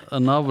a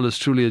novel is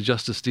truly a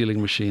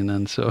justice-dealing machine.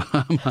 And so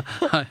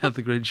I had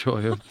the great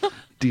joy of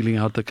dealing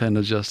out the kind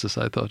of justice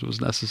I thought was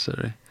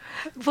necessary.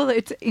 Well,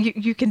 it's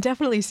you can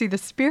definitely see the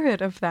spirit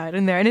of that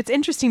in there, and it's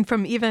interesting.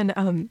 From even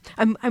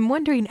I'm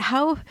wondering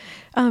how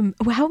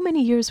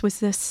many years was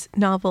this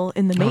novel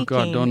in the making? Oh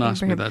God, don't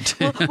ask me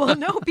that. well,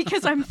 no,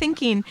 because I'm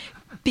thinking,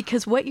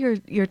 because what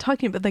you're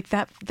talking about, like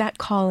that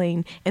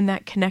calling and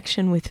that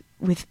connection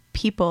with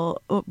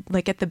people,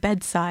 like at the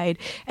bedside,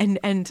 and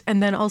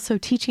then also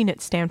teaching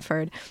at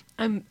Stanford.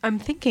 I'm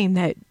thinking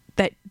that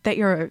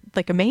you're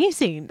like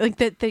amazing, like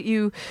that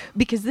you,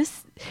 because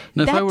this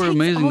now, that if I were takes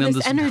amazing, all then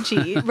this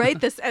energy, right?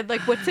 This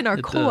like what's in our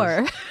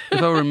core.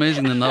 If I were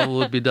amazing, the novel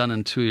would be done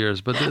in 2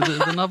 years. But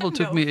the novel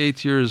took me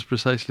 8 years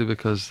precisely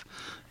because,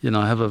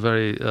 I have a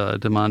very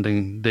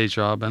demanding day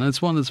job, and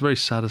it's one that's very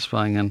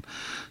satisfying. And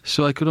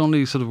so I could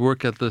only sort of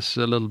work at this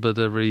a little bit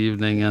every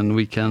evening and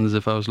weekends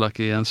if I was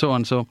lucky, and so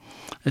on. So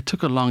it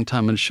took a long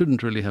time, and it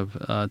shouldn't really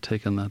have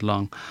taken that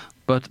long.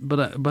 But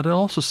I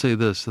also say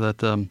this,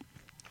 that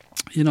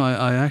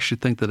I actually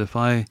think that if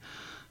I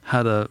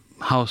had a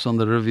house on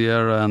the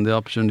Riviera and the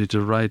opportunity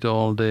to write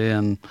all day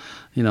and,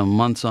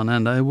 months on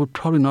end, I would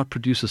probably not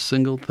produce a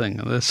single thing.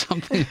 There's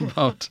something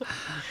about,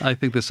 I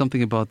think there's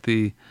something about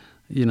the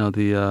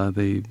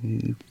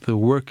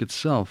work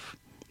itself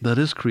that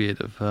is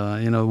creative.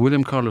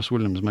 William Carlos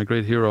Williams, my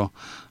great hero,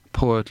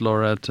 poet,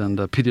 laureate, and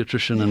a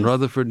pediatrician in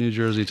Rutherford, New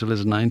Jersey till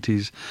his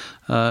 90s.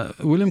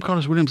 William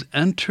Carlos Williams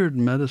entered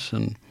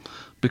medicine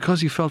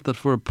because he felt that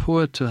for a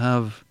poet to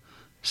have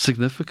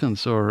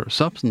significance or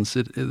substance,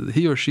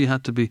 he or she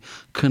had to be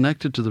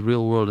connected to the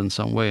real world in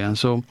some way. And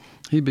so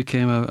he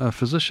became a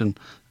physician,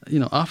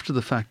 after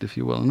the fact, if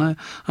you will. And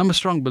I'm a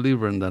strong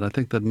believer in that. I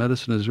think that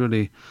medicine is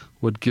really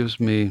what gives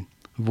me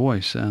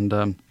voice. And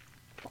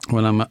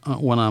when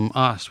I'm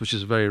asked, which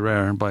is very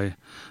rare,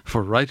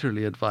 for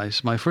writerly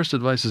advice, my first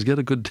advice is get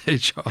a good day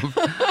job.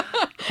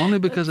 Only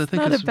because I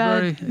think it's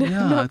very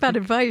not bad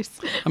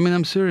advice. I mean,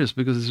 I'm serious,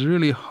 because it's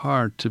really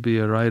hard to be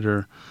a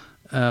writer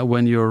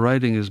when your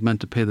writing is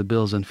meant to pay the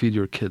bills and feed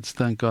your kids.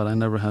 Thank God I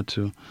never had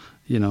to,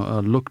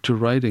 look to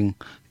writing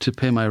to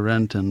pay my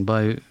rent and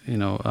buy,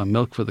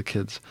 milk for the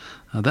kids.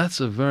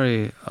 That's a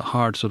very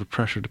hard sort of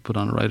pressure to put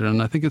on a writer,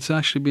 and I think it's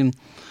actually been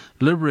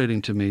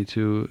liberating to me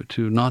to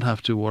not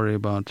have to worry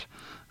about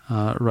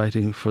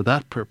writing for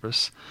that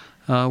purpose.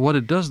 What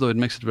it does, though, it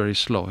makes it very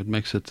slow. It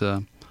makes it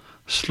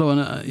slow,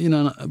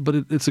 and but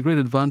it's a great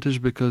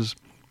advantage, because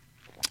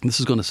this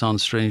is going to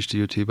sound strange to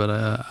you, T, but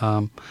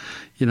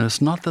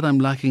it's not that I'm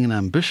lacking in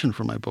ambition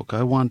for my book.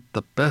 I want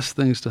the best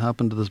things to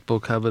happen to this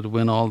book, have it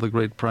win all the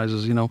great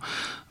prizes,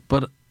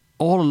 But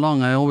all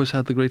along, I always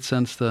had the great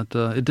sense that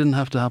it didn't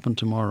have to happen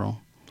tomorrow.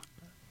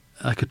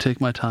 I could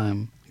take my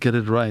time, get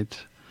it right,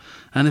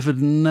 and if it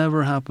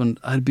never happened,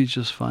 I'd be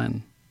just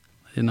fine.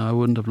 I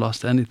wouldn't have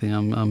lost anything.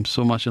 I'm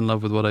so much in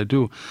love with what I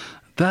do.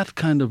 That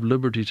kind of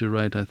liberty to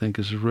write, I think,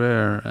 is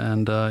rare,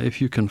 and if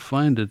you can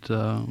find it,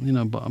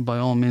 by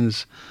all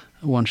means,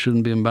 one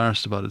shouldn't be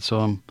embarrassed about it. So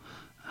I'm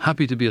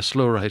happy to be a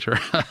slow writer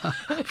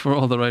for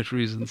all the right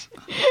reasons.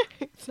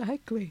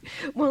 Exactly.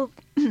 Well,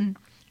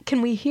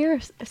 can we hear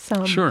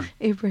some? Sure.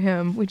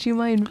 Abraham, would you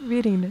mind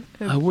reading?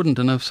 I wouldn't,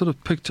 and I've sort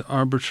of picked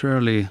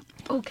arbitrarily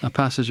a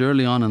passage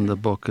early on in the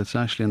book. It's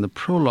actually in the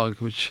prologue,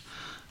 which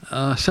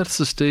sets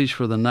the stage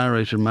for the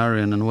narrator,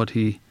 Marion, and what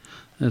he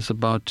is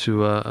about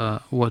to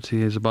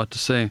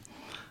say,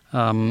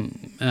 I'll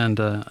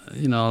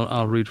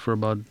read for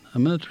about a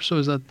minute or so.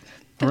 Is that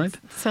all right?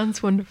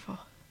 Sounds wonderful.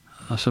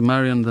 So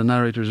Marion, the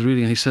narrator, is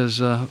reading. He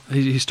says,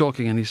 he's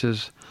talking, and he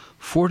says,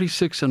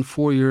 46 and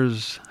 4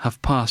 years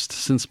have passed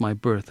since my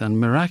birth, and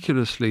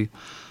miraculously,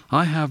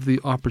 I have the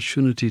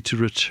opportunity to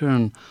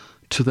return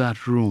to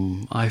that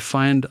room. I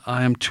find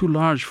I am too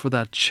large for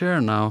that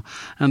chair now,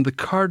 and the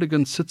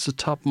cardigan sits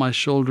atop my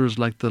shoulders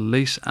like the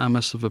lace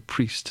amice of a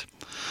priest.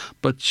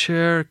 But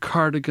chair,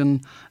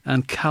 cardigan,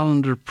 and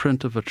calendar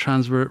print of a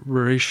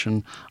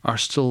transveration are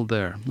still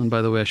there. And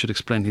by the way, I should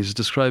explain, he's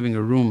describing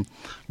a room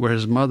where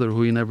his mother,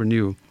 who he never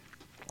knew,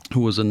 who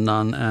was a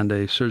nun and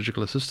a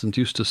surgical assistant,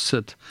 used to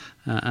sit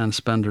and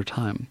spend her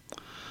time.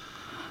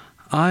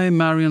 I,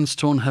 Marion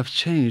Stone, have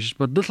changed,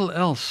 but little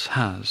else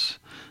has.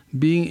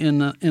 Being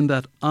in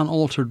that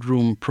unaltered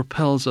room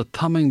propels a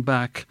thumbing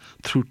back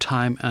through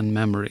time and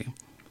memory.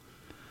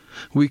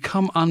 We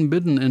come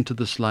unbidden into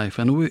this life,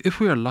 and if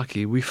we are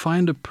lucky, we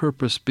find a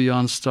purpose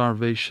beyond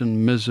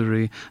starvation,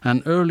 misery,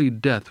 and early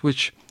death,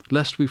 which,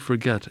 lest we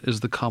forget,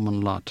 is the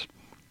common lot.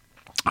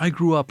 I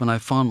grew up and I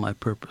found my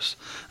purpose,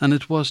 and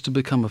it was to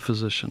become a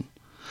physician.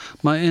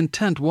 My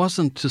intent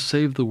wasn't to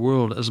save the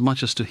world as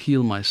much as to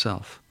heal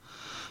myself.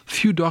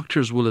 Few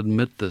doctors will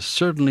admit this,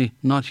 certainly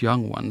not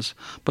young ones,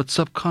 but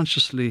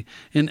subconsciously,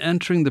 in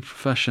entering the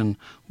profession,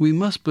 we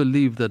must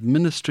believe that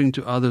ministering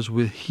to others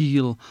will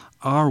heal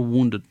our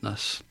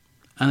woundedness.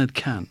 And it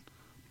can,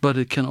 but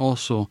it can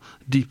also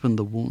deepen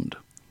the wound.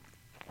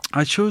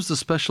 I chose the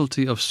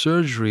specialty of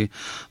surgery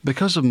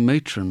because of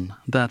Matron,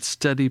 that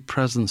steady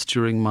presence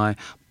during my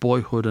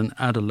boyhood and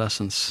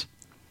adolescence.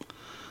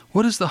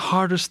 "What is the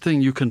hardest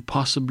thing you can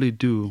possibly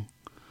do?"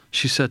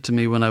 she said to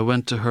me when I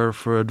went to her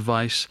for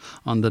advice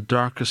on the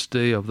darkest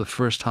day of the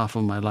first half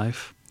of my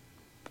life.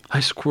 I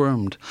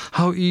squirmed.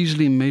 How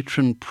easily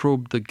Matron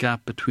probed the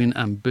gap between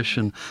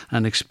ambition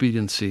and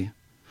expediency.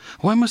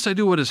 "Why must I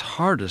do what is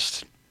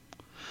hardest?"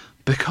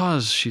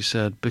 "Because," she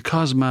said,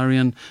 "because,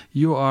 Marion,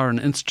 you are an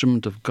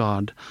instrument of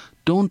God.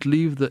 Don't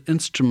leave the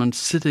instrument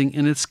sitting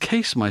in its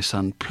case, my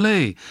son.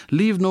 Play.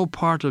 Leave no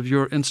part of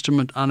your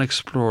instrument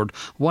unexplored.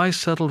 Why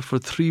settle for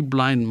 3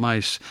 blind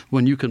mice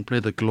when you can play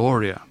the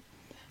Gloria?"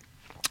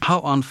 How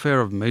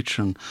unfair of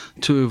Matron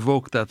to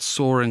evoke that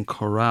soaring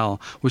chorale,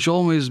 which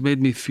always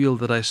made me feel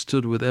that I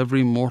stood with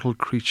every mortal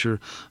creature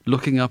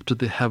looking up to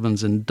the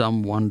heavens in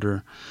dumb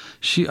wonder.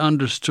 She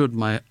understood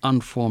my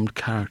unformed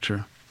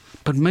character.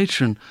 "But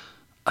Matron,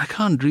 I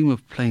can't dream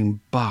of playing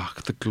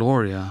Bach, the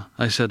Gloria,"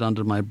 I said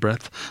under my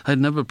breath.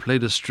 I'd never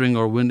played a string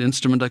or wind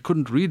instrument. I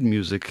couldn't read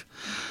music.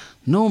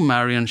 "No,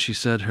 Marion," she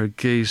said, her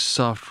gaze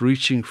soft,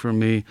 reaching for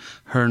me,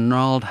 her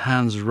gnarled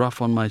hands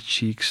rough on my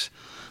cheeks.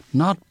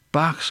 "Not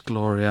Bach's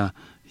Gloria,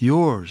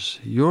 yours.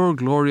 Your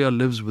Gloria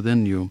lives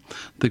within you.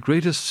 The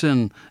greatest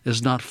sin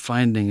is not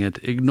finding it,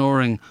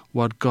 ignoring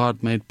what God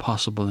made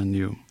possible in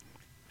you."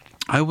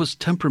 I was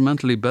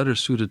temperamentally better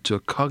suited to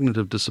a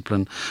cognitive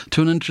discipline,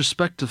 to an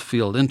introspective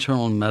field,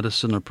 internal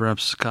medicine or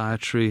perhaps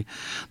psychiatry.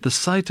 The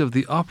sight of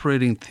the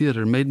operating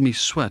theater made me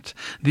sweat.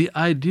 The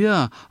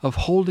idea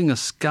of holding a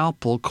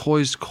scalpel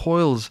caused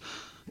coils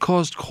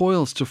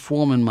to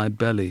form in my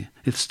belly.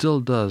 It still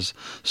does.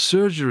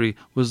 Surgery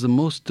was the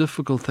most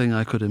difficult thing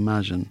I could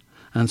imagine,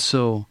 and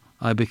so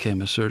I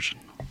became a surgeon.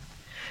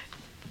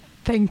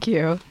 Thank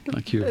you.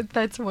 Thank you.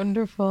 That's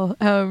wonderful.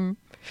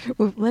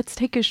 Well, let's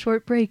take a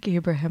short break,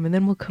 Abraham, and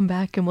then we'll come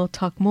back and we'll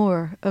talk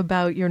more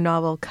about your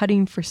novel,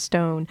 Cutting for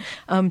Stone.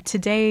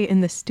 Today in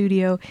the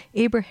studio,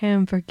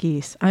 Abraham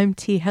Verghese. I'm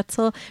T.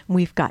 Hetzel, and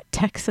we've got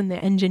Tex in the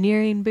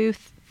engineering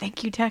booth.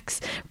 Thank you, Tex.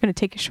 We're going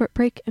to take a short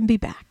break and be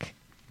back.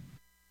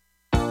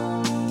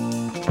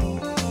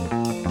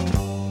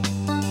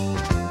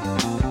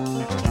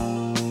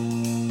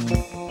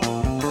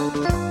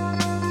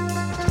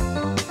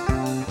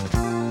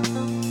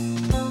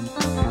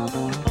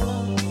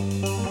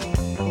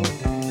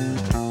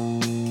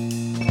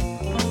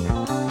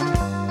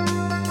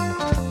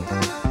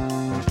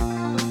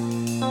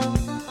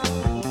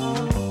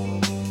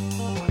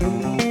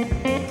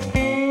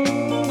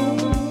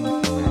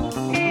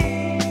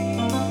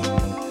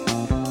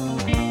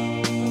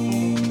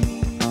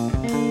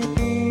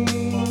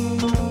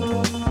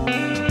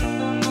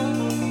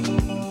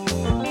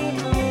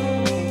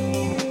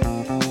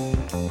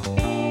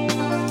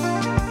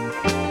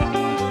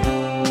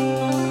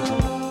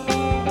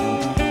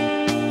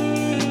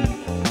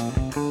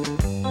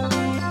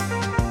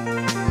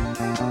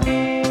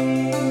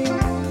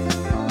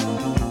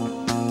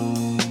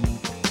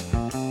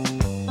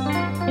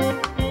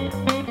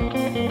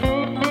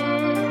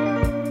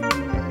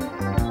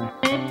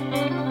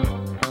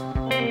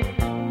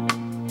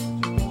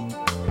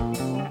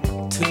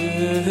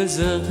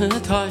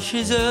 ትዝታሽ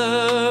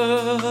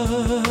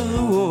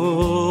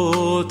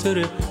ዘወትር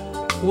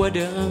ወደ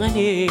እኔ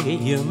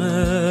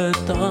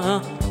የመጣ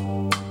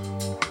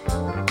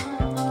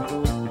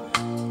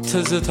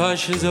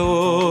ትዝታሽ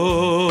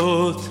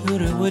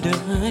ዘወትር ወደ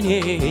እኔ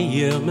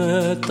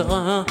የመጣ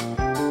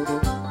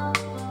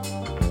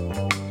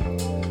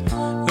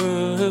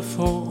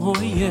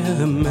እፎይ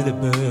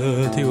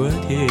የምልበት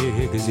ሕይወቴ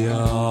ጊዜ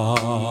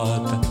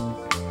አጣ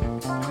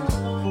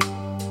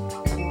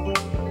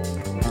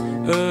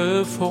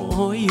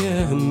እፎይ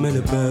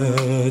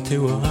የምልበት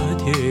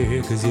ሕይወቴ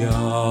ጊዜ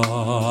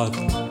አጣ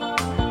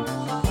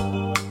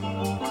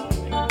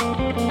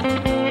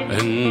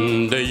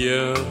እንደ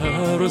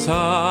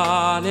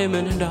ኢየሩሳሌም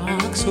እንደ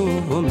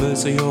አክሱም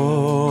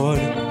ጽዮን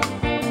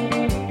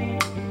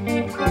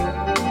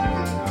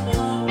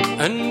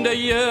እንደ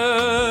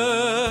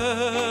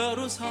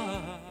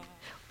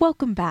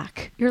Welcome back.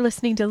 You're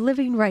listening to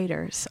Living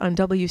Writers on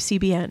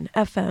WCBN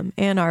FM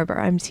Ann Arbor.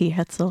 I'm T.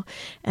 Hetzel,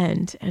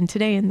 and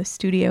today in the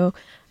studio,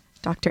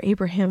 Dr.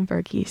 Abraham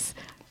Verghese.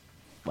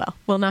 Well,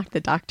 we'll knock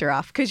the doctor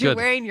off because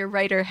you're wearing your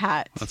writer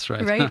hat. That's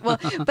right. Right? Well,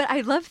 but I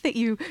love that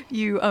you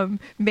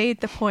made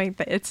the point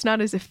that it's not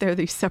as if they're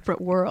these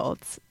separate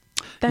worlds.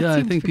 That I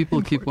think people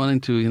keep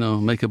wanting to,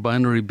 make a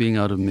binary being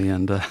out of me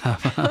and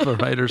have a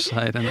writer's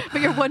side. And, but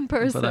you're one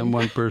person. But I'm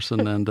one person.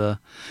 And,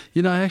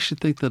 I actually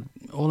think that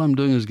all I'm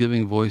doing is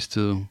giving voice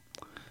to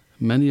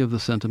many of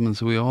the sentiments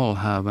we all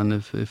have. And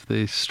if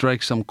they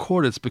strike some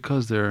chord, it's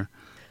because they're,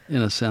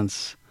 in a sense,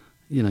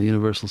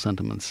 universal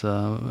sentiments.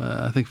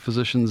 I think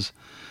physicians,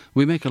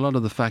 we make a lot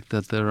of the fact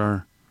that there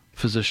are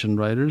physician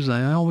writers.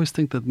 I always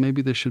think that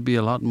maybe there should be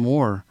a lot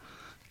more,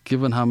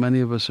 given how many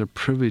of us are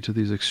privy to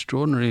these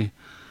extraordinary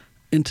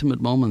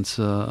intimate moments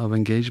of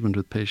engagement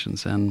with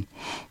patients. And,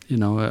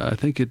 I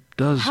think it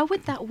does. How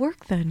would that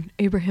work then,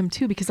 Abraham,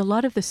 too? Because a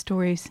lot of the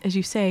stories, as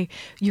you say,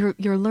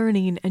 you're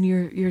learning and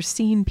you're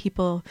seeing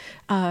people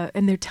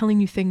and they're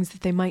telling you things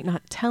that they might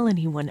not tell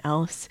anyone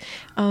else.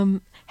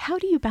 How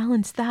do you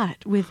balance that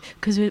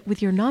because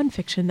with your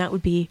nonfiction, that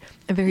would be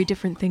a very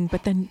different thing,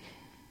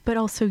 but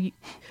also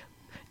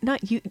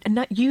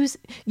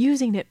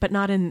using it, but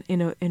not in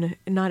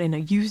a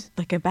use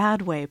like a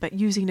bad way, but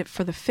using it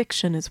for the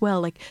fiction as well,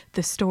 like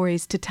the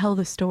stories, to tell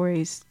the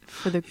stories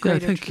for the greater I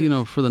think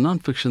truth. For the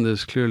nonfiction,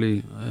 there's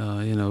clearly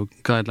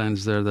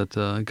guidelines there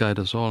that guide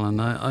us all,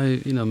 and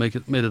I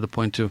made it a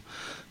point to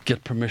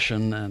get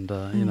permission and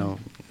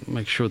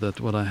make sure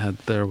that what I had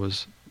there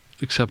was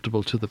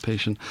acceptable to the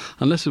patient,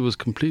 unless it was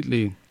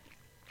completely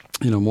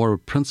more a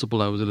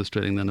principle I was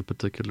illustrating than a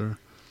particular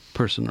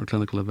person or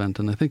clinical event.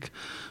 And I think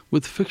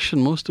with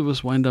fiction, most of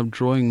us wind up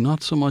drawing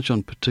not so much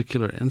on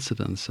particular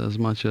incidents as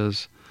much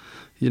as,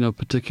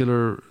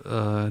 particular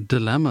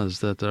dilemmas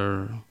that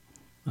are,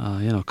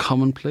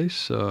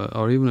 commonplace,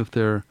 or even if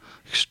they're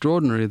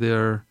extraordinary,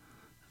 they're,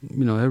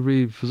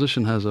 every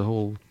physician has a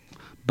whole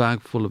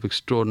bag full of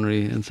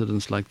extraordinary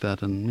incidents like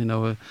that. And,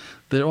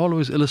 they're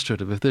always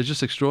illustrative. If they're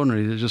just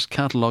extraordinary, just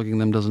cataloging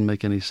them doesn't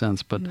make any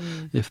sense. But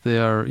if they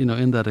are,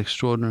 in that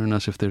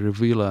extraordinariness, if they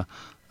reveal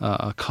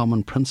a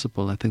common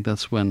principle, I think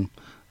that's when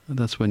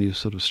you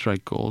sort of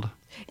strike gold.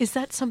 Is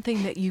that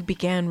something that you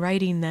began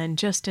writing then,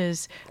 just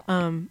as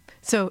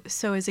so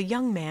as a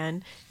young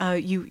man,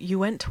 you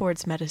went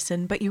towards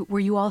medicine, but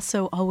were you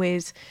also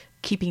always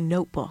keeping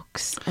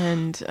notebooks?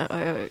 And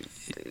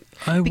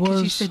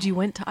because you said you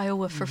went to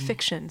Iowa for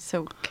fiction,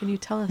 so can you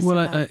tell us? Well,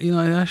 about...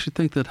 I actually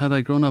think that had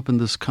I grown up in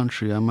this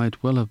country, I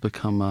might well have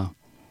become a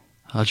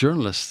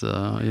journalist.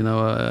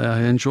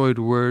 I enjoyed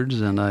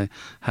words, and I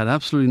had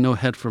absolutely no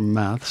head for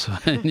math, so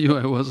I knew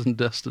I wasn't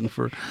destined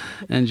for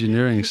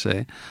engineering,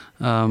 say.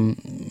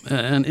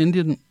 And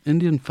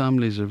Indian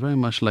families are very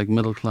much like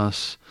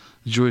middle-class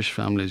Jewish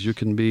families. You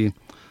can be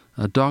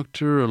a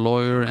doctor, a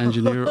lawyer,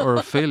 engineer, or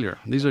a failure.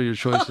 These are your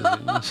choices.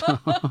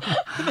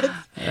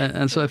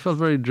 And so I felt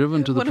very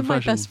driven to the profession. One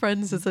of my best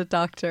friends is a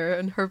doctor,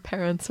 and her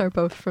parents are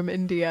both from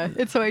India,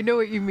 and so I know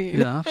what you mean.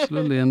 Yeah,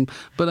 absolutely.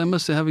 But I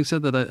must say, having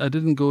said that, I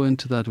didn't go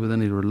into that with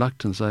any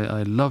reluctance.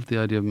 I loved the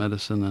idea of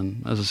medicine,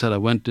 and as I said, I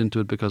went into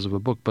it because of a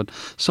book. But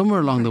somewhere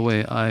along the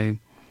way, I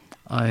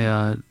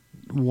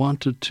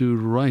wanted to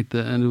write,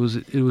 and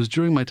it was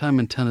during my time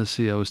in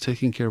Tennessee. I was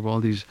taking care of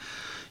all these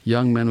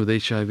young men with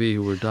HIV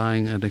who were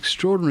dying, an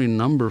extraordinary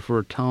number for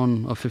a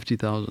town of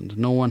 50,000.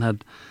 No one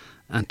had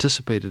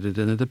anticipated it,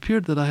 and it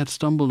appeared that I had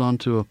stumbled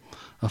onto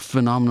a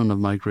phenomenon of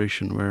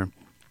migration where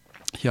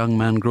a young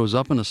man grows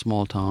up in a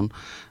small town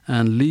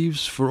and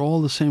leaves for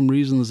all the same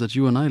reasons that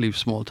you and I leave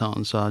small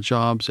towns,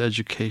 jobs,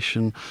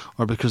 education,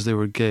 or because they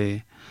were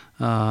gay.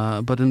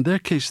 But in their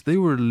case, they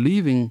were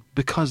leaving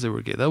because they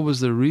were gay. That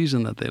was the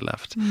reason that they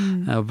left.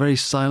 A very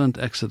silent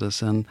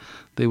exodus, and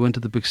they went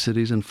to the big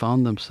cities and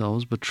found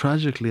themselves. But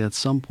tragically, at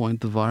some point,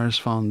 the virus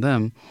found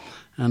them,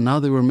 and now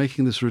they were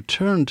making this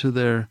return to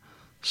their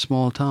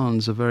small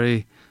towns, a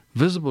very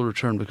visible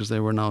return because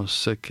they were now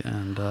sick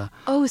and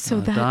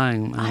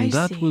dying. And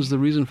that was the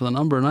reason for the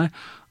number. And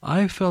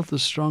I felt a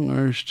strong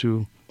urge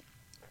to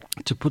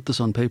put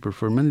this on paper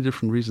for many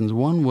different reasons.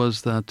 One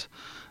was that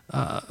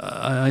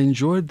I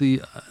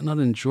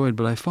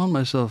I found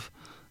myself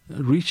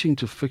reaching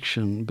to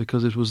fiction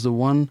because it was the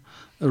one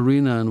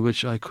arena in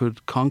which I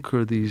could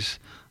conquer these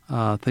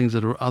things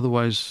that were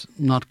otherwise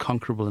not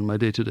conquerable in my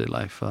day-to-day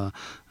life.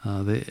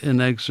 The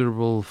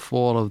inexorable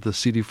fall of the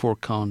CD4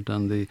 count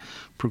and the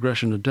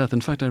progression to death. In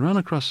fact, I ran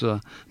across,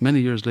 many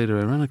years later,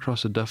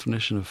 a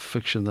definition of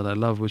fiction that I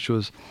love, which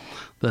was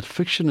that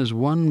fiction is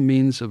one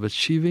means of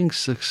achieving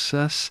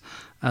success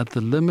at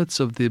the limits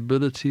of the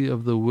ability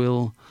of the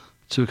will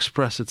to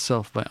express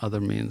itself by other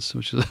means,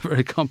 which is a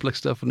very complex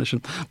definition.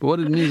 But what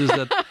it means is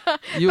that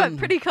but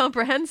pretty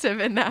comprehensive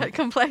in that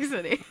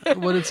complexity.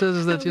 What it says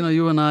is that,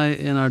 you and I,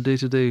 in our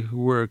day-to-day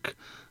work,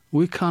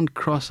 we can't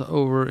cross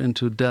over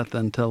into death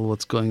and tell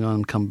what's going on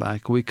and come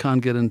back. We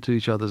can't get into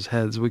each other's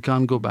heads. We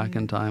can't go back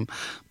in time.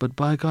 But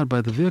by God, by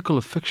the vehicle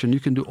of fiction,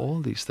 you can do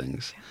all these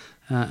things.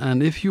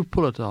 And if you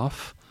pull it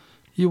off,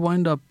 you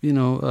wind up,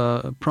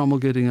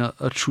 promulgating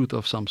a truth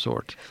of some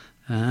sort.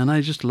 And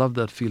I just love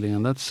that feeling.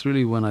 And that's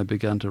really when I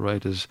began to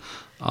write, is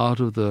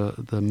out of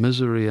the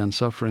misery and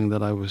suffering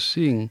that I was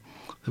seeing,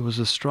 there was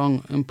a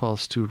strong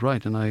impulse to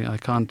write. And I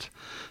can't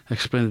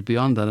explain it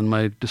beyond that. And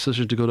my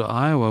decision to go to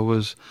Iowa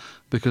was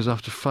because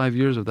after 5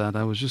 years of that,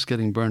 I was just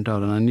getting burnt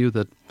out. And I knew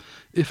that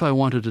if I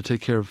wanted to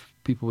take care of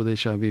people with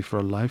HIV for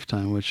a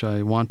lifetime, which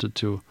I wanted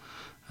to,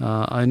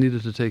 I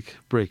needed to take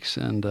breaks.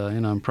 And,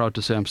 I'm proud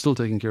to say I'm still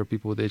taking care of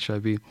people with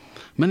HIV.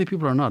 Many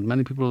people are not.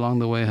 Many people along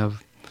the way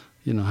have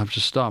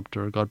just stopped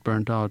or got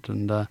burnt out.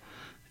 And, I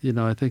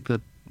think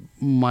that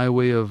my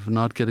way of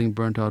not getting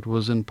burnt out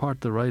was in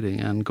part the writing.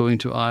 And going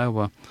to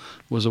Iowa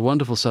was a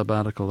wonderful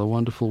sabbatical, a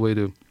wonderful way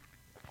to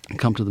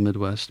come to the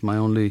Midwest. My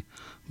only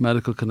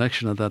medical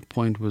connection at that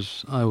point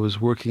was I was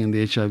working in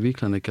the HIV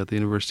clinic at the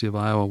University of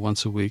Iowa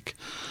once a week.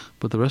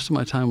 But the rest of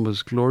my time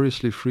was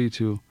gloriously free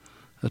to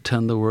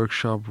attend the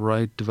workshop,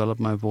 write, develop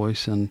my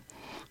voice, and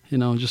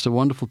just a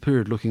wonderful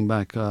period looking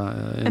back.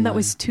 And that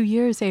was 2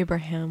 years,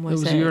 Abraham, was it?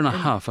 It was a year and a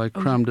half. I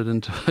crammed it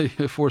into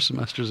 4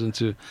 semesters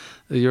into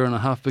a year and a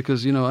half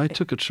because, I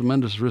took a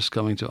tremendous risk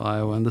coming to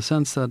Iowa in the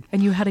sense that...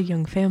 And you had a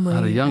young family. I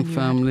had a young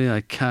family.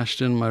 I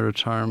cashed in my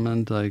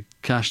retirement. I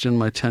cashed in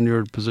my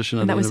tenured position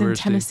at the university. And that was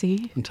in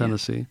Tennessee? In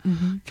Tennessee. Yeah.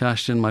 Mm-hmm.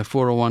 Cashed in my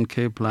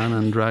 401k plan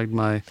and dragged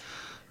my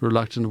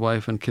reluctant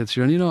wife and kids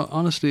here. And,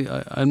 honestly,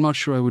 I'm not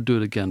sure I would do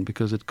it again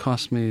because it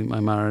cost me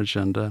my marriage.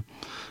 And,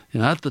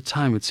 at the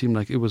time, it seemed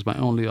like it was my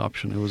only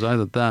option. It was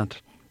either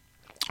that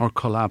or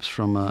collapse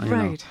from,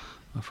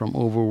 from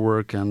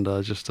overwork and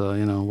just,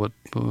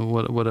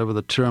 whatever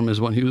the term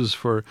is one uses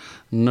for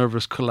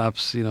nervous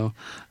collapse.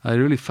 I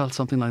really felt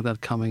something like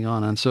that coming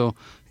on. And so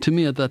to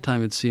me at that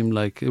time, it seemed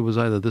like it was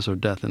either this or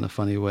death in a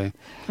funny way.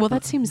 Well,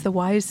 that seems the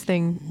wise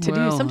thing to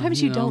do.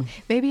 Sometimes you don't.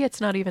 Maybe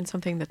it's not even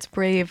something that's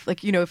brave.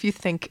 Like, if you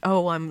think,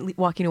 I'm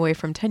walking away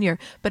from tenure,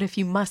 but if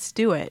you must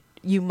do it,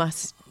 you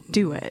must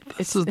do it.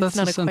 It's not a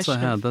question.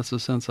 That's the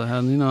sense I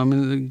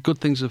had. Good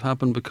things have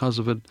happened because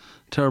of it.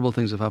 Terrible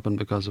things have happened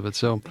because of it.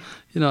 So,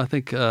 I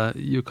think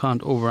you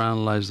can't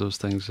overanalyze those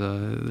things.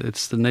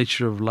 It's the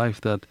nature of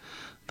life that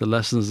the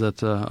lessons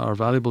that are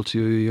valuable to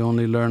you, you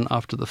only learn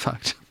after the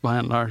fact, by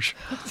and large.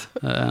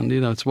 And,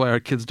 it's why our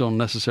kids don't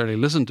necessarily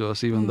listen to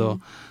us, even though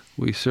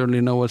we certainly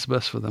know what's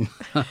best for them.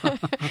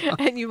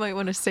 And you might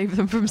want to save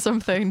them from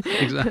something.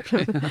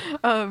 Exactly.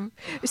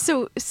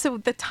 So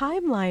the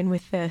timeline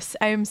with this,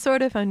 I am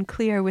sort of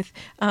unclear with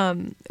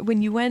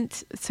when you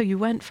went. So you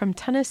went from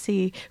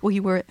Tennessee. Well,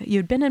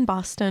 you'd been in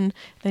Boston,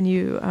 then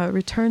you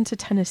returned to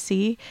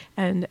Tennessee,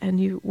 and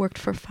you worked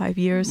for 5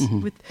 years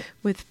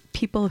with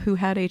people who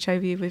had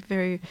HIV, with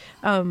very.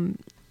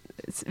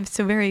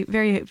 So very,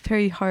 very,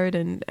 very hard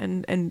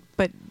and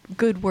but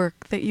good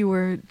work that you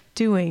were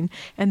doing.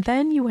 And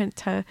then you went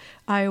to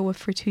Iowa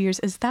for 2 years.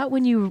 Is that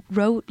when you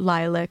wrote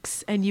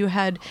Lilacs and you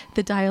had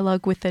the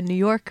dialogue with the New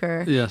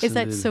Yorker? Yes, Is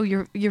that indeed. so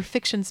your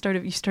fiction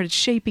started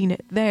shaping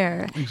it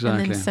there? Exactly.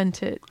 And then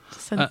sent it.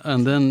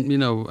 And then,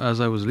 as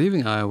I was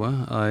leaving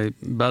Iowa, I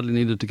badly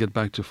needed to get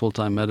back to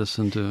full-time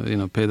medicine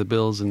to, pay the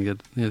bills and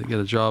get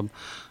a job.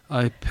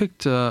 I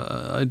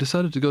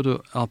decided to go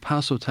to El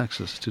Paso,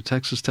 Texas, to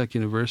Texas Tech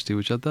University,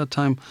 which at that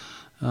time,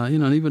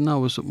 and even now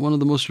was one of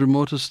the most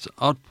remotest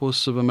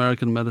outposts of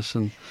American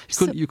medicine.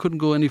 You couldn't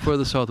go any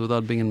further south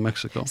without being in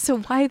Mexico. So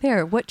why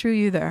there? What drew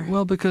you there?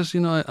 Well, because,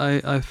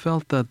 I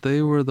felt that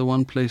they were the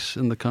one place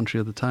in the country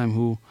at the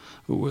time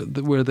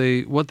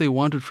what they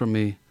wanted from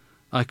me,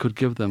 I could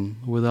give them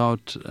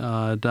without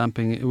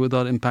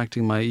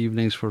impacting my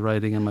evenings for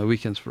writing and my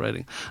weekends for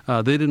writing.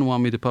 They didn't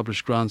want me to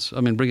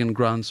bring in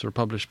grants or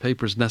publish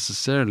papers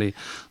necessarily.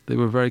 They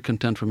were very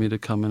content for me to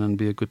come in and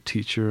be a good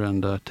teacher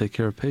and take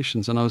care of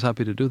patients, and I was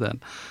happy to do that.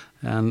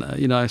 And,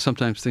 I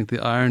sometimes think the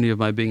irony of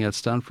my being at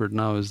Stanford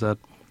now is that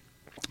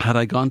had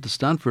I gone to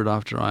Stanford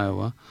after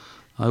Iowa,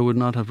 I would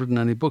not have written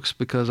any books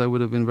because I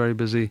would have been very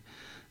busy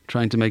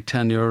trying to make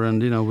tenure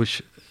and,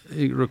 which...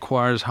 It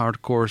requires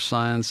hardcore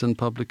science and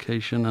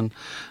publication,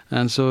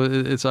 and so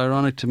it's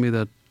ironic to me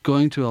that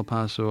going to El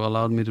Paso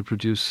allowed me to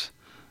produce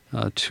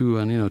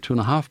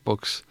 2.5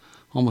 books,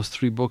 almost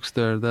 3 books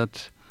there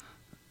that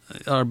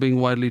are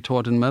being widely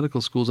taught in medical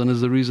schools, and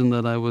is the reason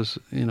that I was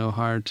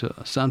hired to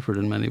Stanford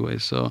in many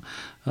ways. So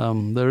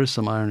there is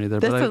some irony there.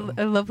 That's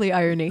a lovely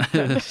irony.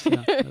 It is,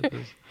 yeah, it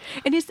is.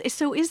 And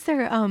is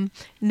there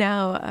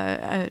now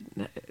a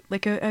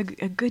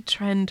good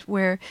trend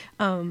where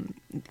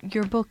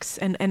your books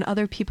and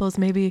other people's,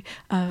 maybe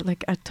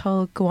like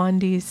Atul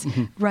Gawande's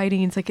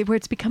writings, where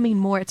it's becoming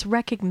more, it's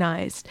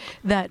recognized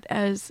that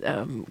as,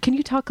 can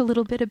you talk a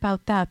little bit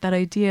about that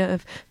idea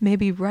of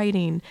maybe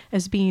writing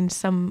as being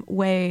some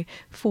way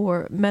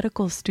for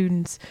medical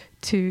students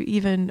to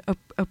even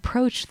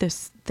approach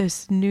this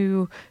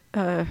new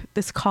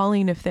this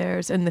calling of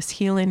theirs and this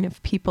healing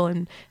of people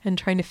and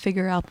trying to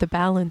figure out the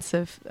balance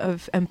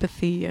of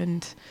empathy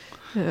and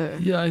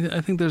I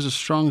think there's a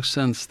strong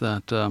sense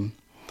that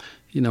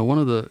one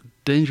of the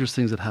dangerous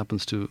things that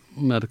happens to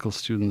medical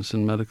students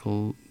and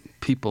medical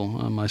people,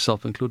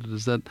 myself included,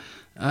 is that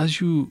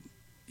as you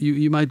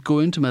might go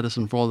into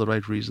medicine for all the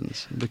right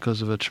reasons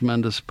because of a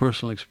tremendous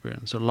personal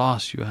experience, a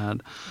loss you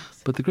had.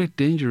 But the great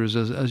danger is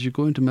as you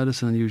go into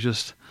medicine and you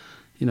just,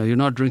 you're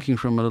not drinking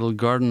from a little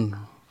garden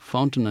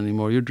fountain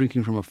anymore. You're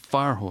drinking from a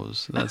fire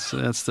hose. That's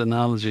the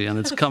analogy, and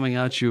it's coming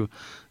at you.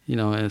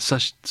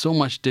 So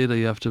much data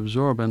you have to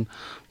absorb, and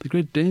the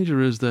great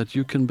danger is that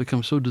you can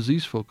become so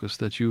disease focused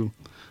that you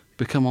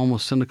become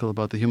almost cynical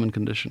about the human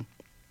condition.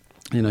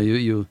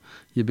 You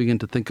begin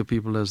to think of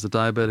people as the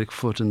diabetic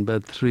foot in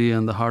bed 3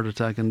 and the heart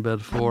attack in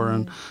bed 4,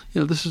 and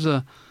this is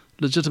a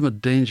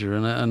legitimate danger.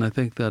 And I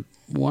think that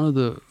one of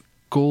the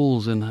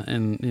goals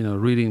in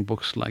reading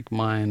books like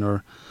mine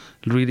or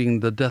reading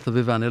The Death of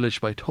Ivan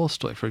Ilyich by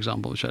Tolstoy, for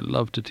example, which I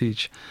love to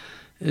teach,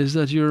 is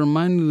that you're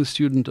reminding the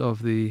student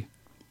of the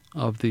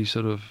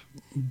sort of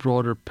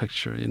broader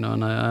picture,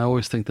 and I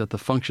always think that the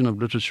function of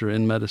literature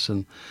in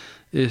medicine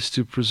is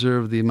to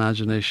preserve the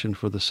imagination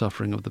for the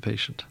suffering of the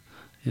patient.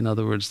 In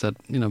other words, that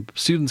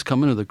students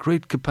come in with a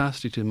great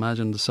capacity to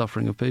imagine the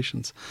suffering of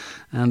patients,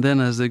 and then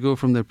as they go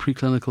from their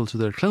preclinical to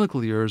their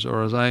clinical years,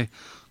 or as I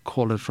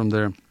call it, from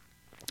their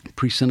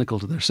pre-cynical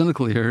to their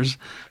cynical years,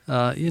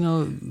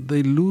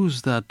 they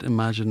lose that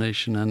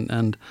imagination,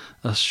 and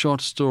a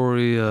short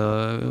story,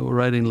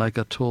 writing like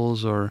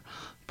Atul's or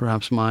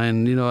perhaps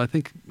mine, I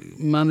think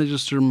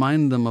manages to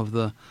remind them of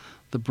the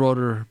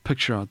broader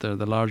picture out there,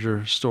 the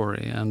larger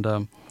story. And,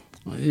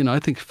 I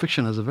think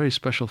fiction has a very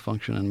special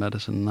function in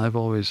medicine, and I've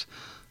always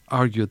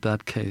argued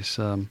that case.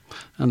 And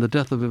The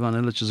Death of Ivan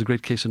Ilyich is a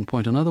great case in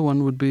point. Another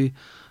one would be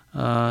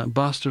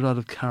Bastard Out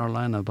of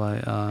Carolina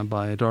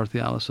by Dorothy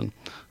Allison.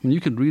 I mean, you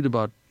can read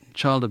about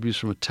child abuse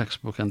from a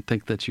textbook and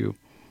think that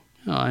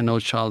I know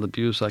child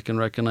abuse, I can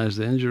recognize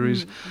the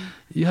injuries.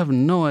 Mm-hmm. You have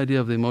no idea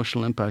of the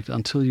emotional impact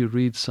until you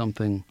read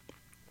something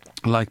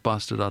like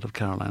Bastard Out of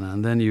Carolina,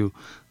 and then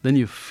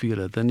you feel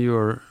it. Then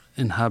you're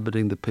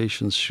inhabiting the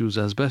patient's shoes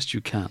as best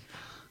you can.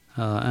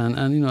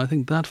 And I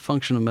think that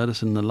function of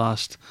medicine in the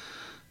last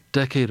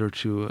decade or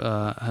two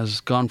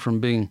has gone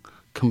from being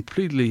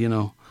completely,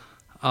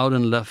 out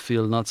in left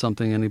field, not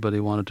something anybody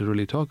wanted to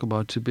really talk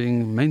about, to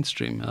being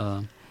mainstream.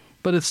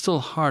 But it's still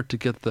hard to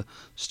get the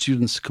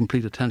students'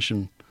 complete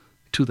attention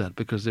to that,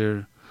 because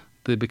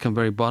they become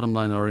very bottom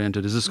line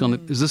oriented. Is this going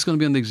to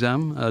be on the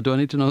exam? Do I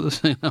need to know this?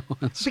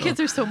 Because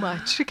there's so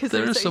much.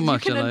 There is so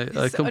much, and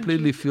I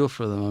completely feel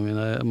for them. I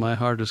mean, my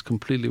heart is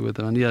completely with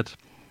them, and yet,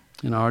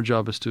 our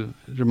job is to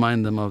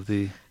remind them of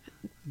the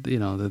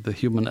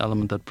human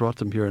element that brought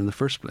them here in the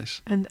first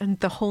place, and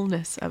the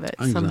wholeness of it.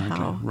 Exactly,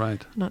 somehow,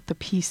 right? Not the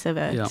piece of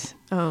it.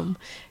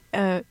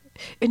 Yeah.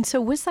 And so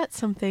was that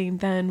something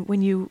then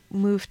when you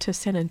moved to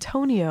San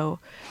Antonio,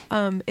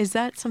 is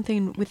that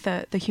something with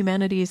the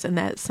humanities and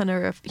that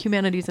Center of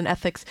Humanities and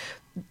Ethics,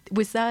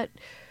 was that,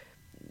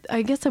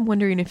 I guess I'm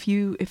wondering if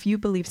you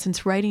believe,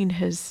 since writing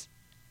has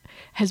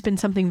been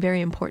something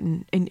very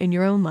important in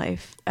your own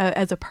life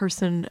as a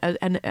person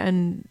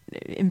and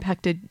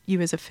impacted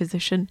you as a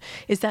physician,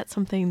 is that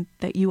something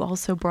that you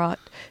also brought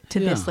to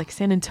this, like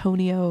San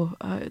Antonio,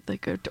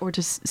 or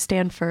to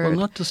Stanford? Well,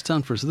 not to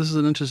Stanford. So this is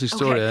an interesting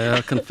story. Okay.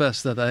 I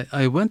confess that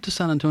I went to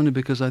San Antonio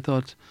because I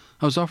thought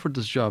I was offered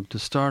this job to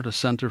start a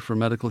Center for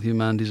Medical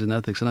Humanities and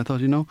Ethics, and I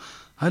thought,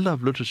 I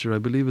love literature. I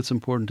believe it's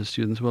important to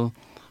students. Well,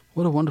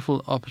 what a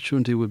wonderful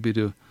opportunity it would be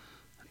to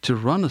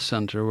run a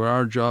center where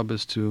our job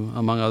is to,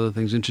 among other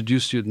things,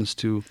 introduce students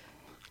to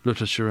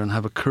literature and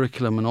have a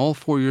curriculum in all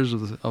 4 years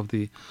of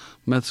the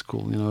med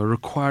school, a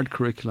required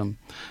curriculum.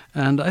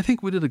 And I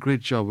think we did a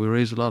great job. We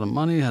raised a lot of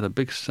money, had a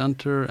big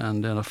center,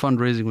 and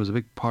fundraising was a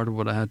big part of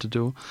what I had to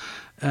do.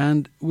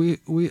 And we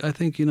I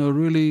think,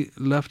 really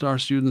left our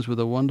students with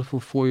a wonderful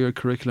 4-year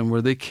curriculum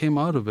where they came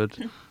out of it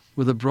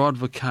with a broad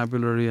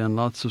vocabulary and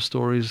lots of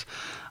stories.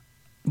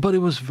 But it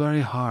was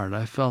very hard.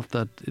 I felt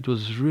that it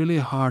was really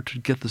hard to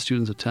get the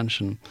students'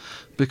 attention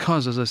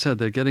because, as I said,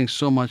 they're getting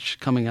so much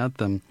coming at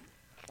them.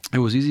 It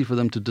was easy for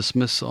them to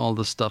dismiss all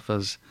the stuff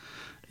as,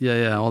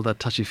 all that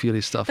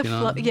touchy-feely stuff,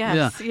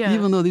 Yes.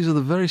 Even though these are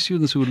the very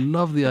students who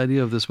loved the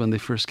idea of this when they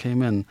first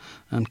came in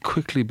and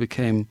quickly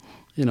became,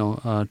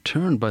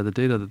 turned by the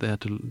data that they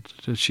had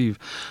to achieve.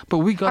 But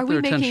we got their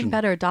attention. Are we making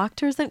better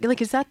doctors then?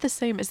 Is that the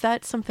same? Is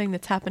that something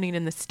that's happening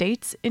in the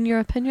States, in your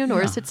opinion?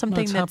 Or is it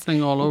something that's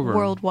happening all over?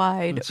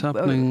 Worldwide? It's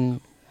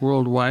happening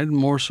worldwide,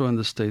 more so in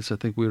the States. I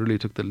think we really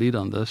took the lead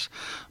on this.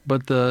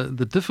 But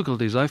the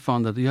difficulties, I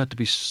found that you had to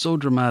be so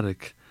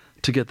dramatic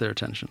to get their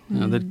attention.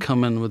 They'd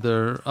come in with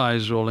their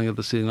eyes rolling at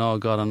the ceiling, oh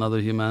God, another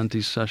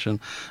humanities session.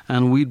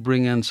 And we'd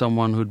bring in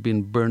someone who'd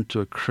been burnt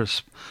to a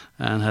crisp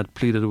and had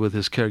pleaded with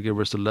his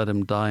caregivers to let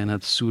him die and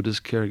had sued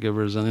his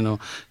caregivers. And,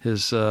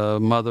 his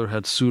mother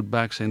had sued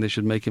back saying they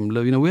should make him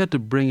live. We had to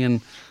bring in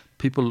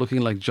people looking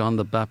like John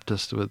the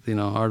Baptist with,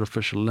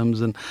 artificial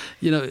limbs. And,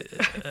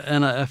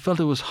 and I felt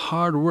it was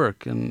hard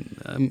work and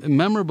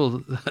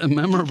memorable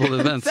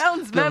events. It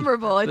sounds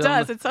memorable. It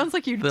does. It sounds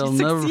like you succeeded.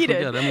 Never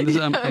forget. I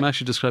mean, I'm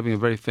actually describing a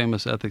very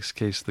famous ethics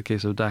case, the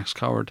case of Dax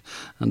Coward.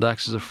 And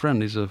Dax is a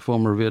friend. He's a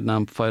former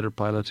Vietnam fighter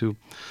pilot who,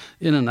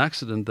 in an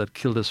accident that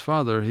killed his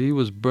father, he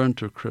was burnt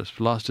to a crisp,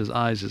 lost his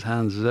eyes, his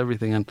hands, his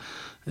everything. And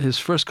his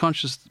first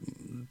conscious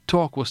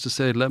talk was to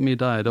say, let me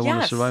die. I don't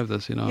want to survive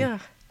this, Yeah.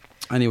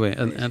 Anyway,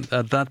 and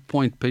at that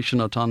point,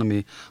 patient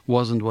autonomy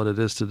wasn't what it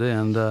is today.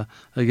 And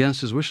against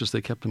his wishes,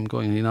 they kept him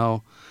going. He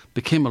now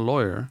became a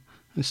lawyer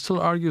and still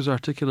argues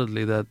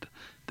articulately that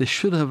they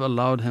should have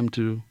allowed him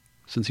to,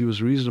 since he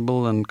was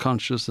reasonable and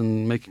conscious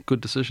and making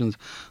good decisions,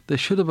 they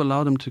should have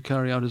allowed him to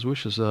carry out his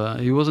wishes.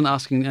 He wasn't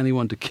asking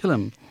anyone to kill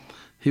him.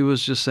 He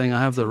was just saying,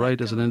 I have the right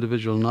as an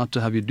individual not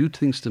to have you do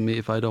things to me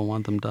if I don't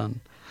want them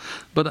done.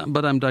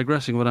 But I'm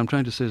digressing. What I'm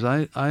trying to say is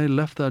I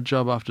left that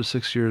job after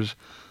 6 years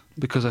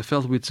because I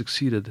felt we'd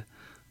succeeded.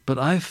 But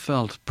I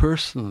felt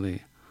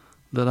personally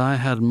that I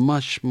had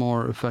much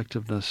more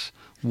effectiveness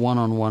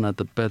one-on-one at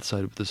the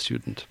bedside with the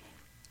student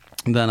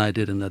than I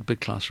did in that big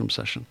classroom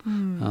session.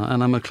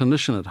 And I'm a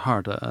clinician at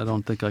heart. I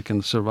don't think I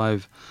can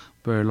survive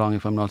very long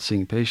if I'm not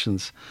seeing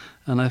patients.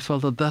 And I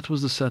felt that that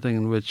was the setting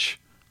in which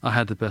I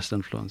had the best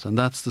influence. And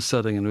that's the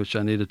setting in which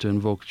I needed to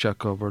invoke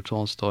Chekhov or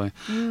Tolstoy.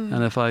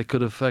 And if I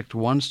could affect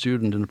one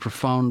student in a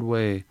profound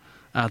way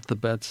at the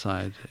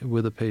bedside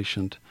with a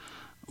patient,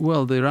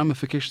 well, the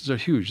ramifications are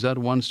huge. That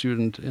one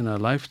student in a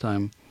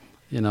lifetime,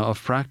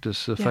 of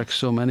practice affects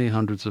so many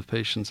hundreds of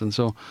patients. And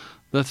so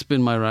that's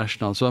been my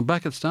rationale. So I'm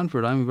back at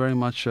Stanford. I'm very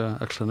much a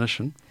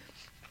clinician.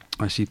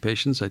 I see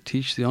patients, I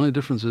teach. The only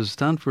difference is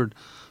Stanford,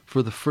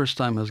 for the first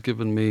time, has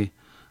given me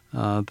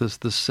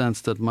this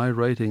sense that my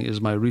writing is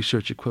my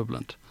research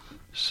equivalent.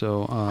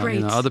 So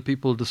other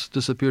people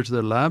disappear to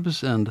their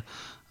labs, and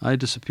I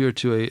disappear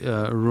to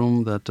a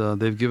room that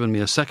they've given me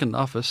a second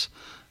office.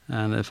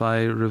 And if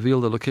I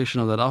reveal the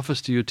location of that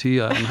office to UT,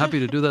 I'm happy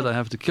to do that. I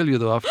have to kill you,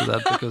 though, after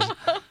that, because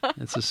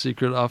it's a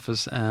secret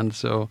office. And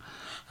so,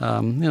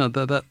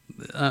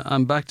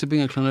 I'm back to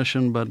being a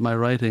clinician, but my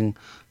writing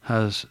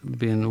has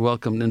been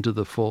welcomed into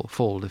the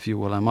fold, if you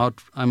will. I'm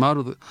out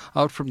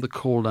from the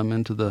cold. I'm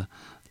into the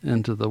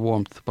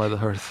warmth by the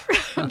hearth.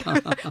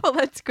 Well,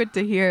 that's good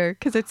to hear,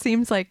 because it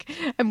seems like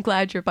I'm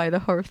glad you're by the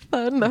hearth.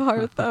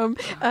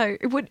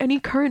 Any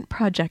current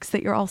projects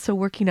that you're also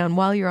working on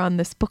while you're on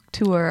this book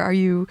tour? Are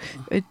you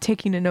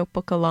taking a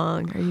notebook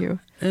along? Are you?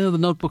 The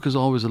notebook is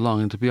always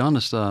along. And to be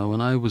honest,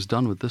 when I was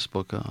done with this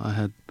book, I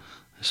had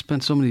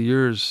spent so many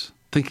years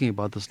thinking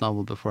about this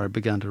novel before I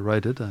began to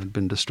write it. I had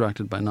been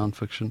distracted by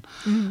nonfiction.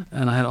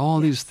 And I had all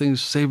these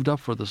things saved up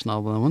for this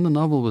novel. And when the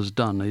novel was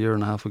done a year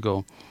and a half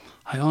ago,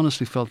 I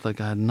honestly felt like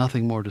I had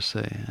nothing more to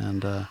say.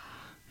 And,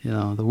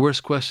 the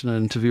worst question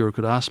an interviewer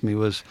could ask me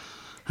was,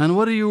 and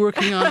what are you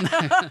working on?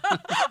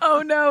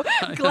 Oh, no.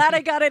 Glad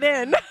I got it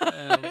in.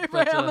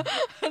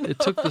 It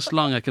took this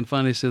long. I can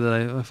finally say that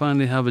I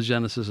finally have a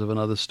genesis of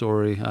another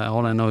story.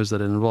 All I know is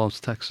that it involves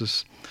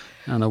Texas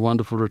and a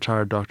wonderful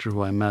retired doctor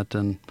who I met.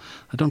 And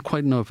I don't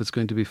quite know if it's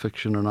going to be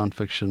fiction or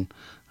nonfiction.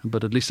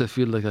 But at least I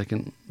feel like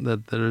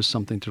that there is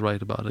something to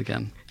write about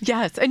again.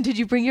 Yes. And did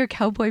you bring your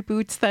cowboy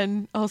boots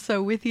then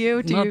also with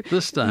you?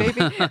 This time.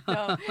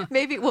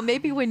 Maybe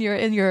when you're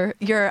in your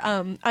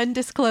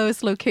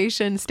undisclosed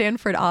location,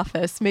 Stanford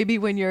office, maybe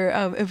when you're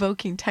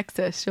evoking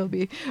Texas, you'll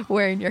be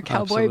wearing your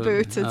cowboy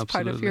boots as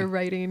part of your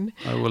writing.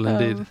 I will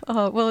indeed.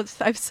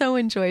 I've so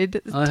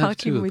enjoyed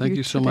talking with you. Thank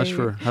you so today. much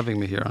for having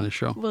me here on the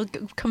show. Well,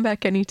 come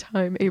back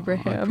anytime,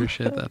 Abraham. I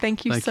appreciate that.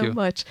 Thank you so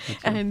much.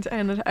 And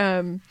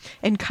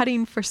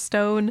Cutting for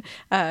Stone,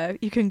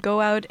 you can go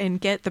out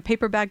and get the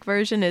paperback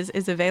version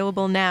is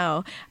available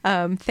now.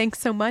 Thanks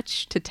so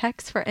much to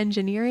Tex for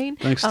engineering.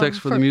 Thanks, Tex,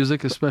 for the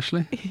music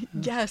especially.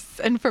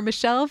 Yes, and for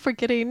Michelle for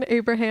getting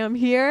Abraham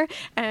here,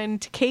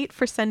 and to Kate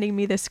for sending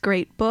me this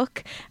great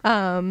book.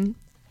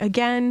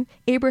 Again,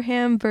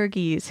 Abraham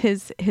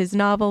Verghese, his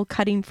novel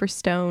Cutting for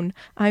Stone.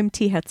 I'm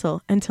T.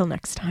 Hetzel. Until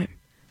next time.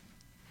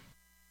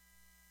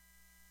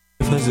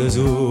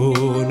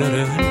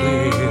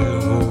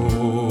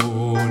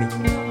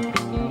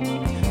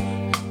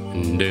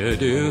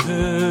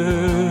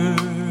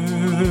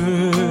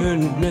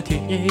 ድህነቴ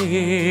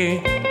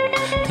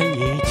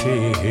ተኝቼ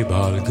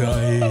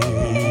ባልጋዬ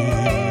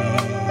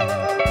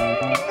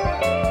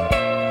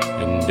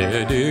እንደ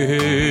ድህነቴ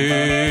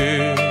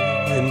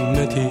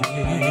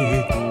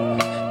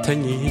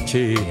ተኝቼ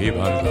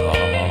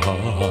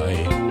ባልጋዬ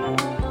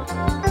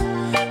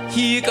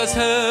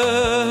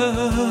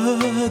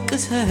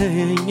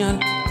ይቀሰቅሰኛል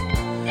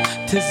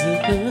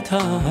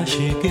ትዝታሽ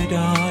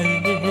ገዳዬ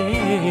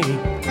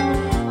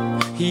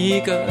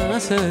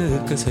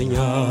ይቀሰቅሰኛል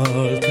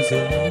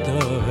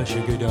ትዝታሽ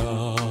ገዳይ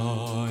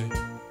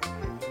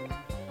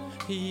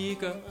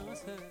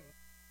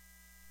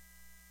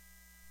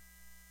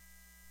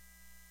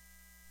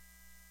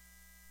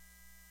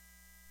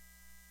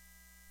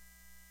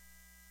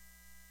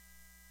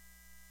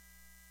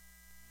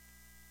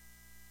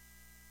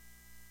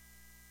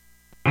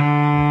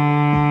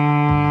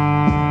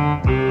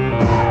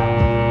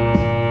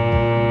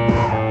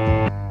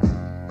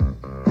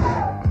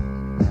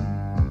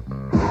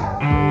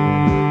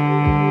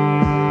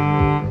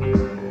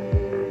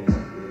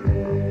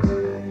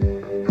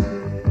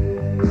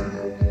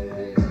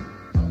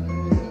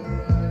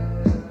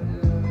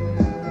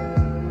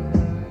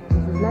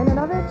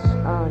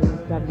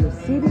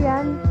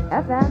CBN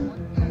FM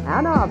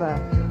Ann Arbor.